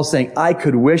 Paul's saying, I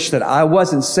could wish that I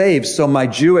wasn't saved so my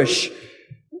Jewish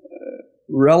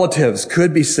relatives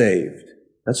could be saved.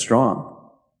 That's strong.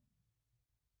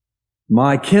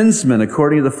 "My kinsmen,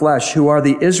 according to the flesh, who are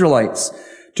the Israelites,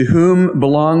 to whom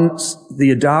belongs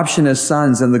the adoption as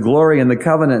sons and the glory and the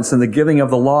covenants and the giving of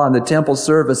the law and the temple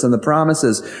service and the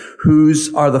promises,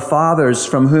 whose are the fathers,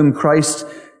 from whom Christ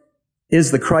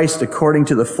is the Christ according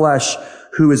to the flesh,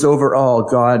 who is over all,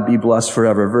 God be blessed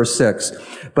forever." Verse 6.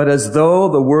 "But as though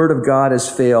the word of God has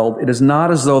failed, it is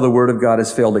not as though the word of God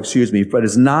has failed, but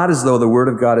it's not as though the word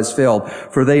of God has failed,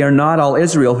 for they are not all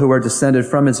Israel who are descended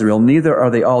from Israel, neither are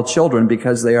they all children,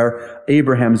 because they are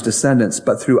Abraham's descendants,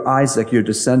 but through Isaac your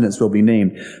descendants will be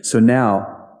named." So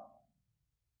now,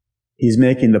 he's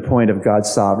making the point of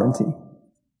God's sovereignty.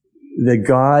 That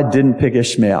God didn't pick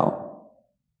Ishmael.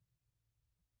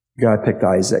 God picked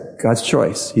Isaac. God's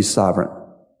choice. He's sovereign.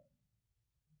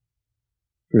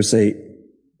 Verse 8.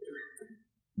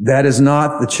 "That is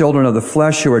not the children of the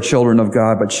flesh who are children of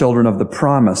God, but children of the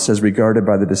promise as regarded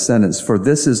by the descendants. For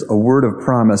this is a word of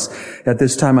promise. At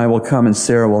this time I will come and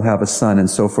Sarah will have a son," and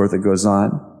so forth. It goes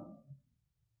on.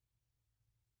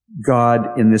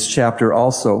 God in this chapter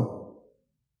also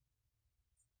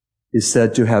is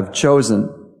said to have chosen.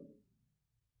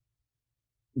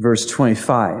 Verse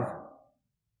 25.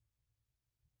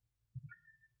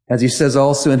 As he says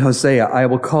also in Hosea, "I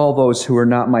will call those who are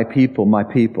not my people,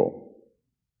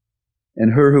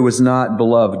 and her who was not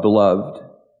beloved, beloved."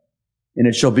 And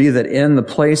it shall be that in the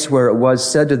place where it was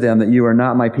said to them that you are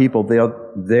not my people,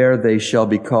 there they shall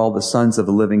be called the sons of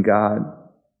the living God.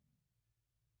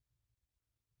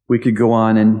 We could go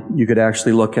on and you could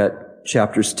actually look at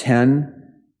chapters 10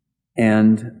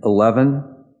 and 11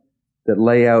 that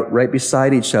lay out right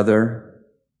beside each other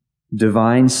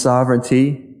divine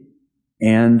sovereignty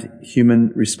and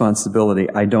human responsibility.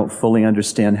 I don't fully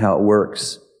understand how it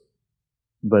works,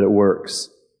 but it works.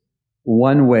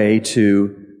 One way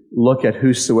to look at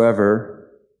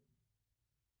whosoever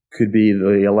could be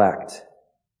the elect.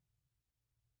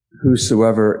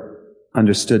 Whosoever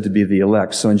understood to be the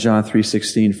elect. So in John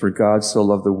 3:16, for God so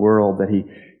loved the world that he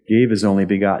gave his only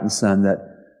begotten Son, that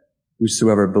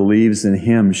whosoever believes in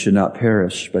him should not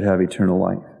perish, but have eternal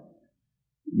life.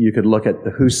 You could look at the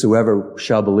whosoever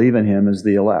shall believe in him as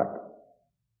the elect.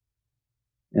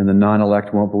 And the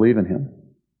non-elect won't believe in him.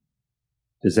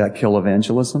 Does that kill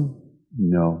evangelism?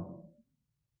 No.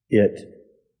 It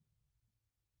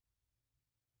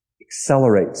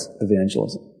accelerates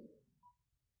evangelism.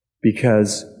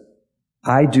 Because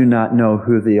I do not know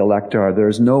who the elect are. There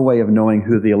is no way of knowing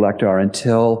who the elect are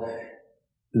until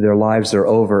their lives are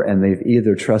over and they've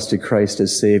either trusted Christ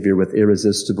as Savior with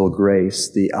irresistible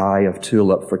grace, the eye of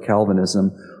tulip for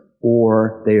Calvinism,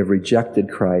 or they have rejected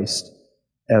Christ,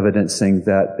 evidencing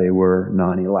that they were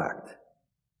non-elect.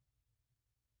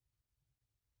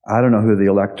 I don't know who the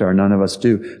elect are. None of us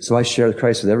do. So I share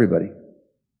Christ with everybody.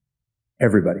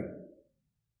 Everybody.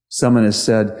 Someone has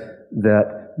said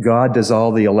that God does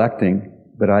all the electing,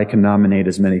 but I can nominate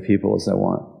as many people as I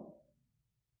want.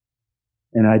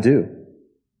 And I do.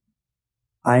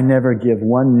 I never give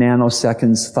 1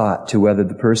 nanosecond's thought to whether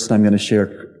the person I'm going to share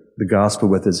the gospel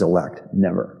with is elect.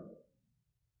 Never.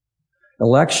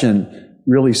 Election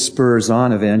really spurs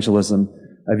on evangelism.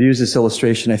 I've used this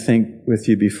illustration, I think, with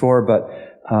you before, but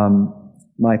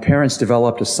my parents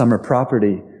developed a summer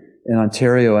property in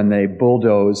Ontario, and they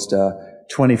bulldozed a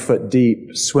 20-foot deep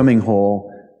swimming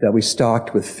hole that we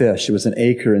stocked with fish. It was an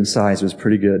acre in size. It was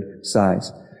pretty good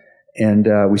size. And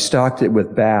we stocked it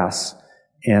with bass.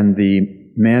 And the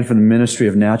man from the Ministry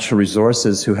of Natural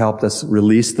Resources who helped us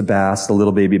release the bass, the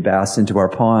little baby bass, into our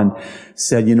pond,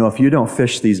 said, you know, if you don't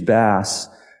fish these bass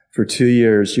for 2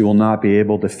 years, you will not be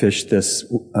able to fish this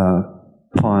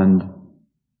pond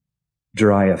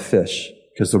dry of fish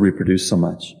because they'll reproduce so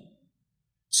much.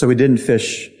 So we didn't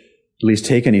fish, at least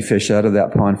take any fish out of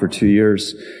that pond for 2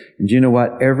 years. And do you know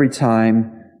what? Every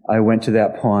time I went to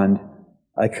that pond,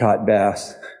 I caught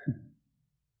bass.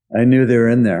 I knew they were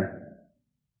in there.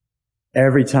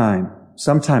 Every time.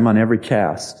 Sometime on every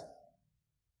cast.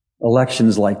 Election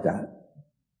is like that.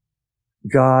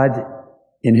 God,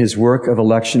 in his work of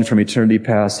election from eternity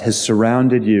past, has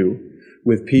surrounded you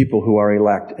with people who are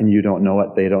elect, and you don't know it,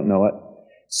 they don't know it.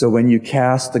 So when you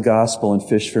cast the gospel and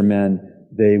fish for men,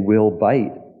 they will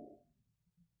bite.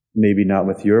 Maybe not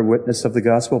with your witness of the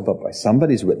gospel, but by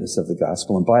somebody's witness of the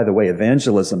gospel. And by the way,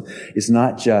 evangelism is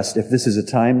not just, if this is a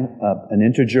time, an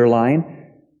integer line,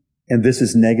 and this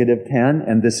is -10,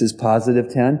 and this is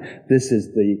 +10, this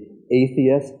is the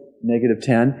atheist,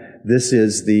 -10, this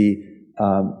is the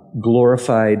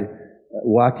glorified,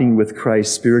 walking with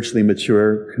Christ, spiritually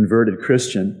mature, converted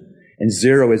Christian, and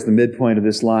 0 is the midpoint of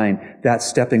this line. That's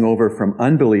stepping over from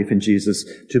unbelief in Jesus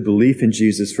to belief in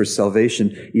Jesus for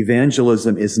salvation.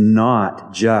 Evangelism is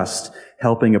not just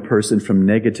helping a person from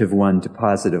 -1 to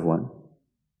 +1.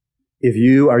 If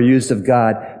you are used of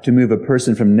God to move a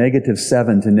person from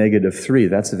 -7 to -3,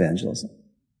 that's evangelism.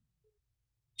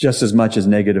 Just as much as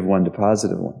 -1 to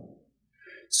 +1.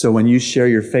 So when you share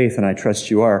your faith, and I trust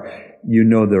you are, you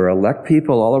know there are elect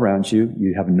people all around you.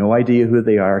 You have no idea who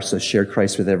they are, so share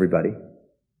Christ with everybody.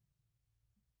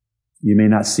 You may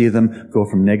not see them go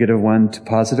from -1 to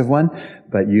 +1,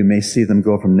 but you may see them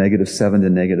go from -7 to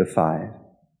 -5.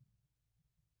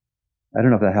 I don't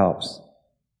know if that helps.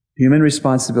 Human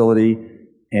responsibility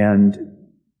and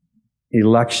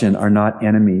election are not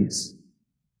enemies.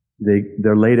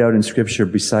 They're laid out in Scripture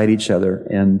beside each other,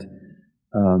 and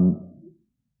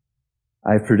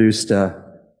I've produced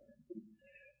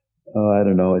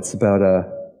it's about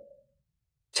a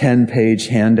 10-page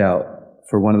handout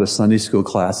for one of the Sunday school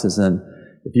classes. And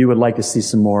if you would like to see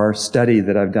some more study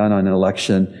that I've done on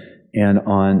election and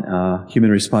on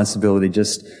human responsibility,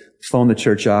 just phone the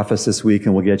church office this week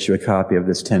and we'll get you a copy of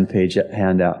this 10-page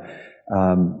handout.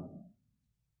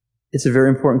 It's a very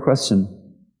important question.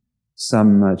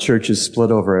 Some churches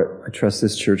split over it. I trust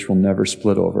this church will never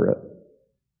split over it.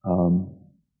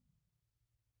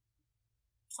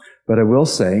 But I will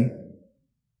say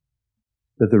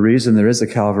that the reason there is a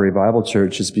Calvary Bible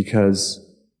Church is because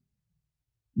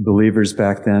believers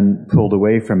back then pulled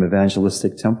away from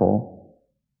evangelistic temple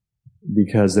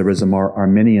because there was a more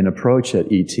Arminian approach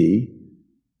at ET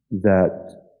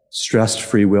that stressed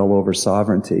free will over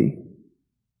sovereignty.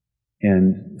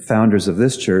 And founders of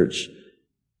this church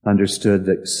understood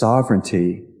that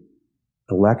sovereignty,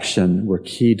 election were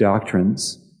key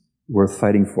doctrines worth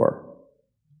fighting for.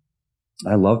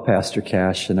 I love Pastor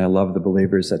Cash and I love the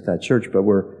believers at that church, but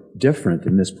we're different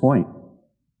in this point.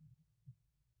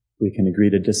 We can agree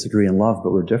to disagree in love,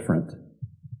 but we're different.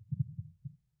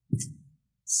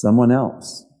 Someone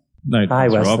else. Night, Hi,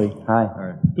 Wesley. Rob. Hi.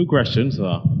 Right. Two questions.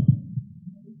 The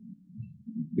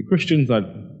Christians that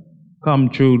come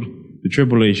through the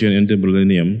tribulation in the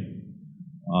millennium,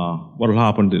 what will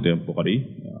happen to their body?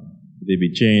 Will they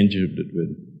be changed?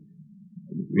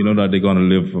 We know that they're going to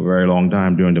live for a very long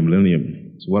time during the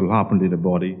millennium. So what will happen to the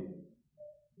body?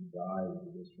 They die,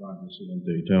 they just transition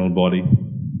into eternal body.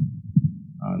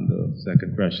 And the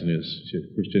second question is,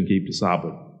 should Christians keep the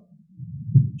Sabbath?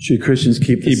 Should Christians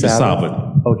keep the Sabbath?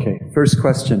 Okay. First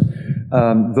question.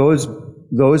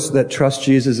 Those that trust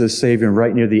Jesus as Savior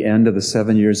right near the end of the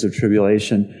 7 years of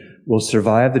tribulation will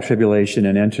survive the tribulation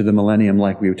and enter the millennium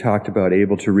like we talked about,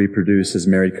 able to reproduce as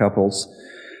married couples.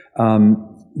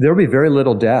 There will be very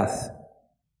little death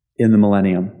in the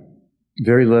millennium.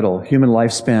 Very little. Human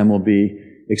lifespan will be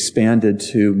expanded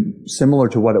to similar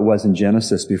to what it was in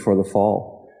Genesis before the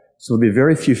fall. So there'll be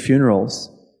very few funerals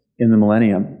in the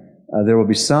millennium. There will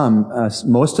be some.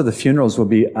 Most of the funerals will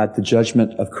be at the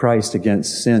judgment of Christ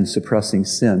against sin, suppressing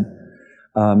sin.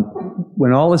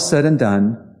 When all is said and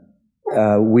done,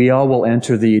 we all will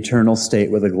enter the eternal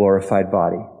state with a glorified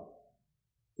body.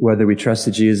 Whether we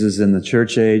trusted Jesus in the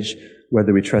church age,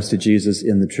 whether we trusted Jesus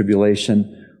in the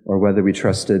tribulation, or whether we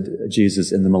trusted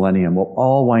Jesus in the millennium, we'll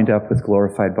all wind up with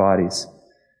glorified bodies.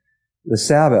 The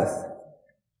Sabbath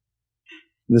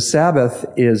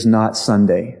is not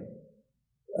Sunday.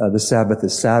 The Sabbath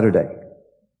is Saturday.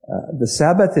 The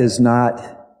Sabbath is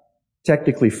not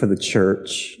technically for the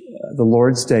church. The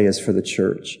Lord's Day is for the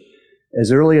church.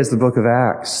 As early as the book of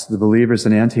Acts, the believers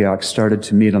in Antioch started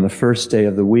to meet on the first day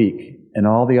of the week, and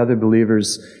all the other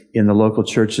believers in the local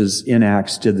churches in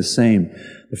Acts did the same.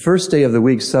 The first day of the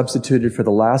week substituted for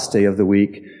the last day of the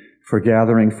week for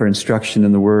gathering for instruction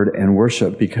in the Word and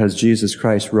worship, because Jesus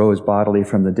Christ rose bodily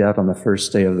from the dead on the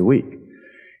first day of the week.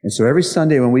 And so every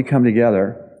Sunday when we come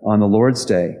together on the Lord's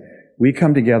Day, we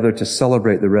come together to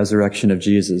celebrate the resurrection of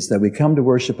Jesus, that we come to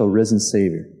worship a risen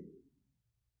Savior.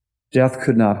 Death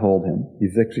could not hold him.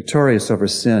 He's victorious over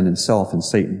sin and self and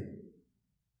Satan.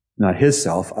 Not his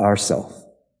self, our self.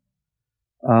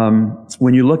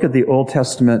 When you look at the Old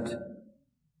Testament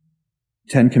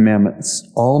 10 Commandments,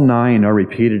 all 9 are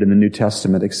repeated in the New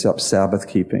Testament except Sabbath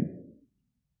keeping.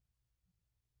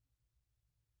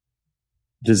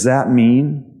 Does that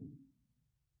mean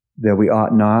that we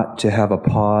ought not to have a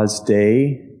pause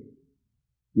day?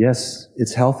 Yes,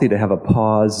 it's healthy to have a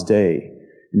pause day.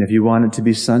 And if you want it to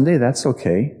be Sunday, that's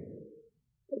okay.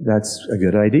 That's a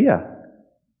good idea.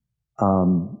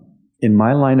 In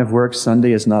my line of work,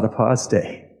 Sunday is not a pause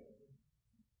day.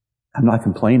 I'm not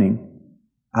complaining.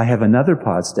 I have another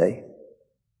pause day.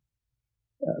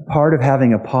 Part of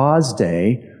having a pause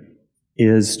day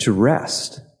is to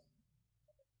rest.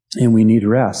 And we need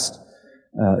rest.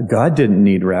 God didn't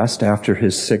need rest after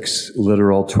his 6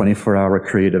 literal 24-hour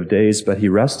creative days, but he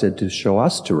rested to show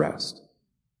us to rest.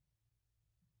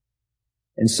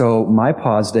 And so my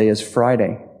pause day is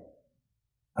Friday.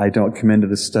 I don't come into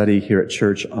the study here at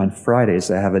church on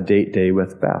Fridays. I have a date day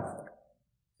with Beth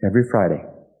every Friday.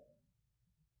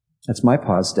 That's my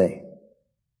pause day.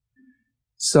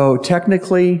 So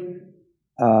technically,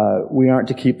 we aren't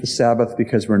to keep the Sabbath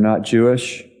because we're not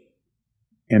Jewish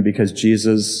and because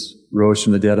Jesus rose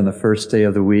from the dead on the first day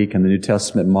of the week, and the New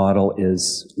Testament model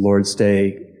is Lord's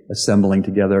Day, assembling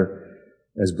together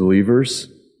as believers.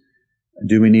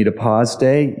 Do we need a pause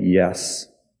day? Yes.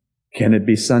 Can it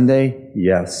be Sunday?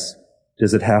 Yes.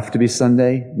 Does it have to be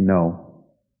Sunday? No.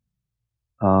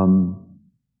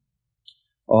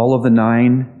 All of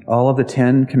the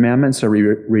 10 commandments are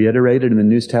reiterated in the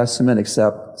New Testament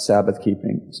except Sabbath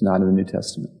keeping. It's not in the New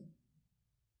Testament.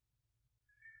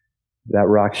 That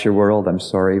rocks your world. I'm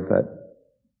sorry, but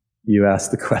you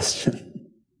asked the question.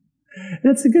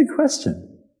 It's a good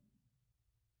question.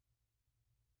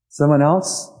 Someone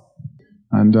else?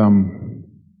 And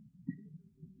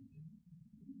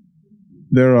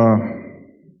there are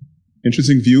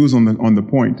interesting views on the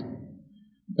point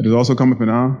that has also come up in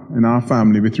our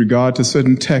family with regard to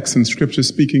certain texts and scriptures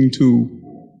speaking to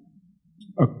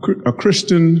a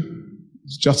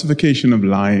Christian's justification of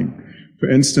lying. For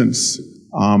instance,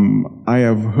 I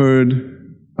have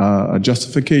heard a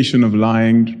justification of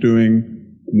lying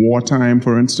during wartime,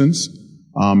 for instance,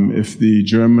 If the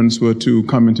Germans were to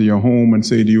come into your home and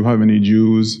say, do you have any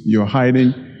Jews you're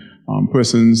hiding?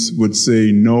 Persons would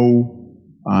say no,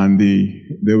 and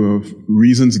there were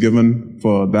reasons given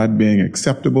for that being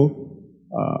acceptable.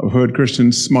 I've heard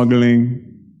Christians smuggling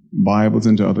Bibles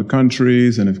into other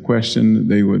countries, and if questioned,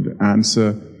 they would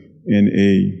answer in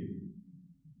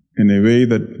a way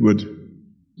that would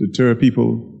deter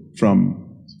people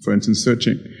from, for instance,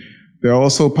 searching. There are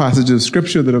also passages of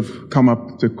Scripture that have come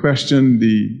up to question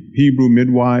the Hebrew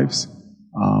midwives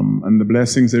and the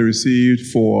blessings they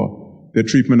received for their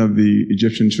treatment of the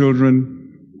Egyptian children.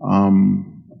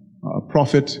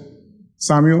 Prophet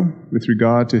Samuel, with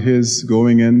regard to his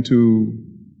going in to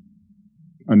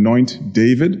anoint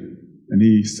David, and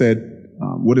he said,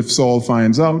 what if Saul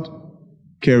finds out?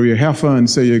 Carry a heifer and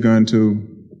say you're going to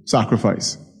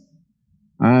sacrifice.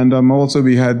 And also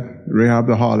we had Rahab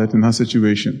the harlot in her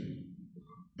situation.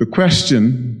 The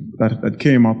question that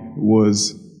came up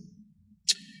was,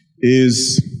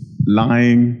 is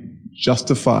lying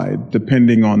justified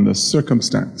depending on the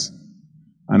circumstance?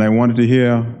 And I wanted to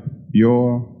hear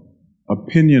your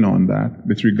opinion on that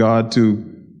with regard to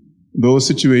those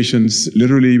situations,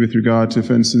 literally with regard to,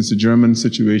 for instance, the German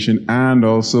situation, and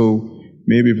also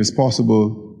maybe if it's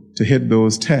possible to hit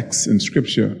those texts in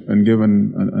Scripture and give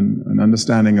an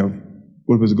understanding of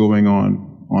what was going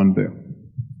on there.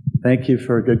 Thank you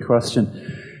for a good question.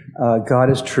 God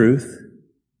is truth.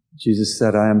 Jesus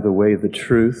said, I am the way, the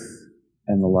truth,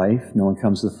 and the life. No one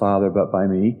comes to the Father but by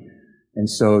me. And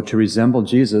so to resemble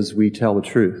Jesus, we tell the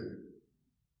truth.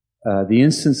 The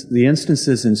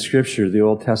instances in Scripture, the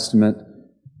Old Testament,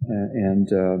 and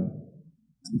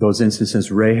those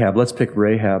instances, Rahab, let's pick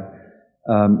Rahab.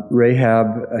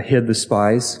 Rahab hid the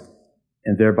spies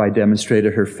and thereby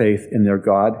demonstrated her faith in their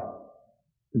God.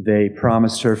 They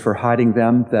promised her for hiding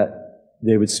them that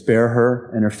they would spare her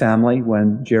and her family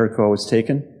when Jericho was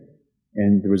taken,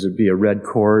 and there was to be a red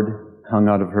cord hung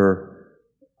out of her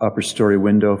upper story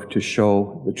window to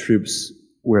show the troops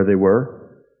where they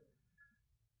were.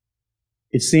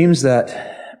 It seems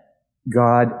that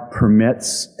God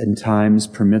permits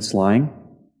lying.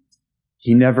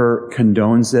 He never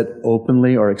condones it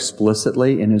openly or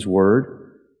explicitly in His Word.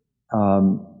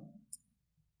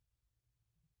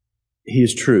 He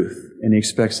is truth, and He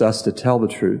expects us to tell the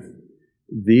truth.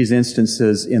 These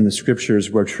instances in the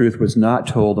Scriptures where truth was not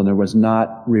told and there was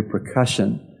not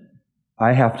repercussion,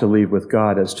 I have to leave with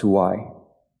God as to why.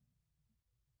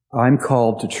 I'm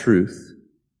called to truth.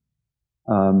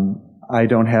 I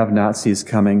don't have Nazis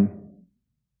coming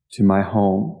to my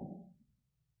home.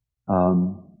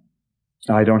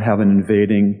 I don't have an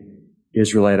invading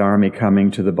Israelite army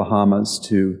coming to the Bahamas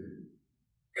to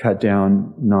cut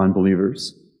down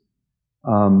non-believers.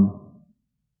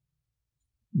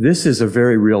 This is a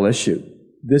very real issue.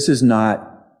 This is not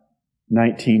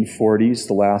 1940s,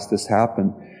 the last this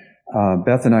happened.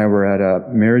 Beth and I were at a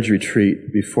marriage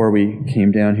retreat before we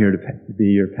came down here to be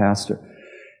your pastor.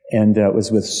 And it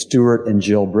was with Stuart and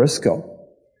Jill Briscoe.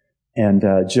 And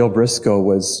Jill Briscoe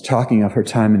was talking of her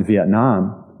time in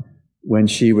Vietnam when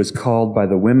she was called by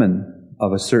the women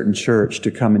of a certain church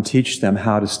to come and teach them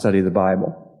how to study the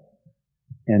Bible.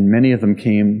 And many of them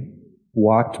came,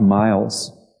 walked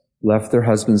miles, left their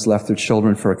husbands, left their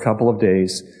children for a couple of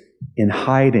days in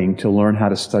hiding to learn how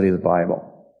to study the Bible.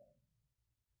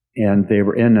 And they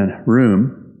were in a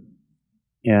room,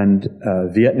 and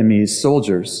Vietnamese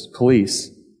soldiers,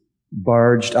 police,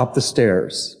 barged up the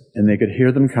stairs, and they could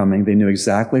hear them coming. They knew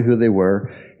exactly who they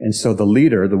were. And so the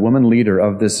leader, the woman leader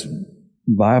of this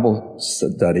Bible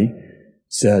study,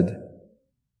 said,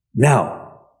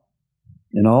 now.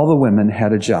 And all the women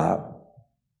had a job.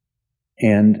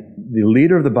 And the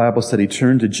leader of the Bible study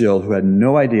turned to Jill, who had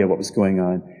no idea what was going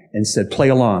on, and said, play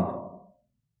along.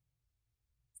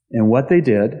 And what they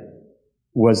did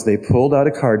was they pulled out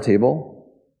a card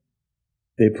table,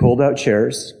 they pulled out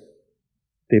chairs,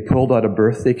 they pulled out a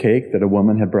birthday cake that a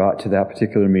woman had brought to that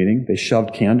particular meeting, they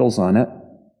shoved candles on it,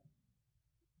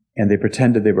 and they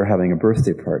pretended they were having a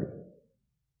birthday party.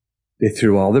 They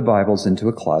threw all their Bibles into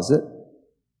a closet,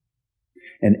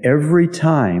 and every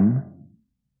time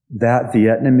that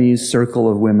Vietnamese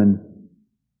circle of women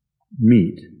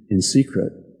meet in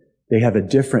secret, they have a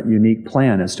different, unique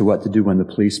plan as to what to do when the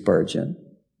police barge in.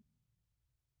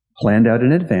 Planned out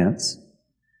in advance.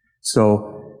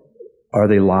 So, are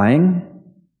they lying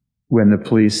when the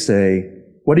police say,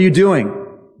 what are you doing?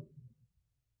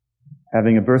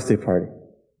 Having a birthday party.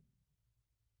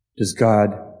 Does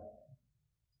God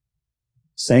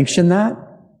sanction that?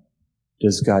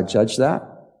 Does God judge that?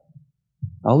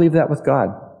 I'll leave that with God.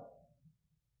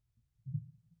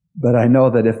 But I know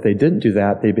that if they didn't do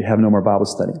that, they'd have no more Bible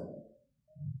study.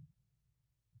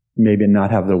 maybe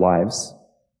not have their lives?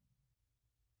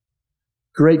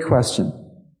 Great question.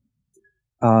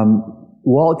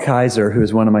 Walt Kaiser, who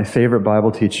is one of my favorite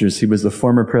Bible teachers, he was the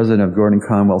former president of Gordon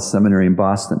Conwell Seminary in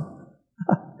Boston,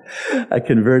 a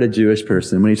converted Jewish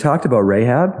person. When he talked about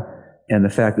Rahab and the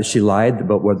fact that she lied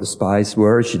about what the spies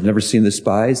were, she'd never seen the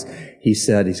spies, he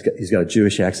said, he's got a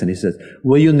Jewish accent, he says,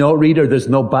 will you note, reader, there's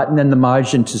no button in the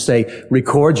margin to say,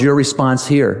 record your response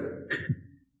here.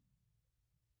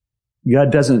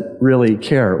 God doesn't really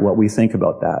care what we think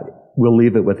about that. We'll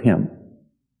leave it with Him.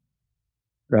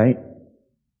 Right?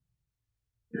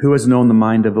 Who has known the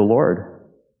mind of the Lord?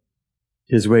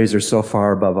 His ways are so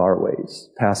far above our ways,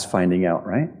 past finding out,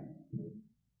 right?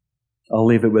 I'll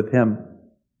leave it with Him.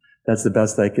 That's the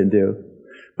best I can do.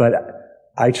 But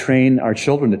I train our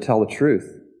children to tell the truth,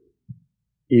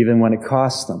 even when it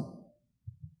costs them.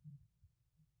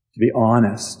 To be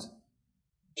honest,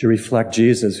 to reflect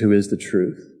Jesus, who is the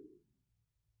truth.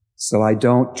 So I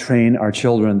don't train our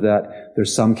children that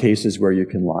there's some cases where you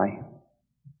can lie.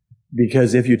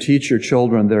 Because if you teach your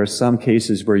children there are some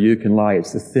cases where you can lie,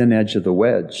 it's the thin edge of the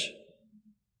wedge.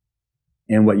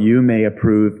 And what you may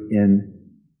approve in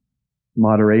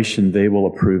moderation, they will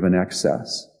approve in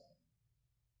excess.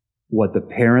 What the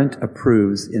parent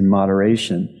approves in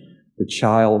moderation, the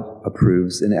child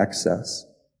approves in excess.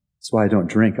 That's why I don't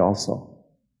drink also.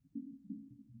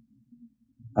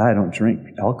 I don't drink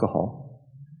alcohol.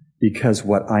 Because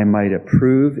what I might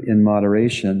approve in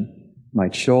moderation, my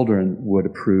children would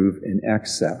approve in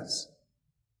excess.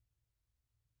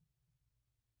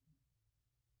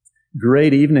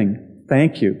 Great evening.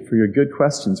 Thank you for your good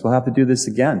questions. We'll have to do this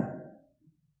again.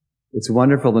 It's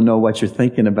wonderful to know what you're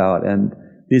thinking about, and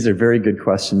these are very good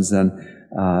questions, and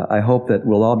I hope that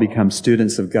we'll all become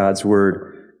students of God's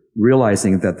Word,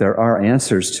 realizing that there are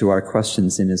answers to our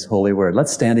questions in His holy Word.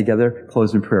 Let's stand together,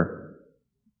 close in prayer.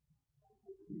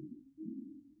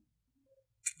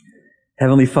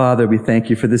 Heavenly Father, we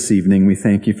thank you for this evening. We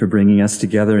thank you for bringing us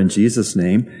together in Jesus'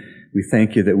 name. We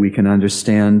thank you that we can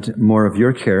understand more of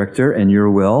your character and your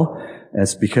will,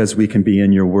 as because we can be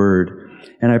in your word.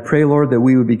 And I pray, Lord, that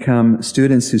we would become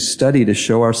students who study to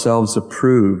show ourselves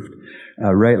approved,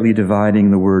 rightly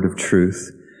dividing the word of truth.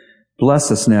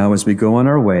 Bless us now as we go on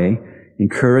our way.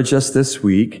 Encourage us this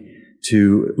week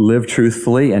to live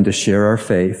truthfully and to share our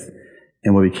faith.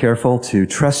 And we'll be careful to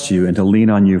trust you and to lean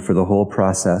on you for the whole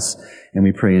process. And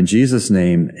we pray in Jesus'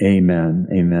 name, amen.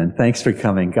 Amen. Thanks for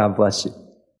coming. God bless you.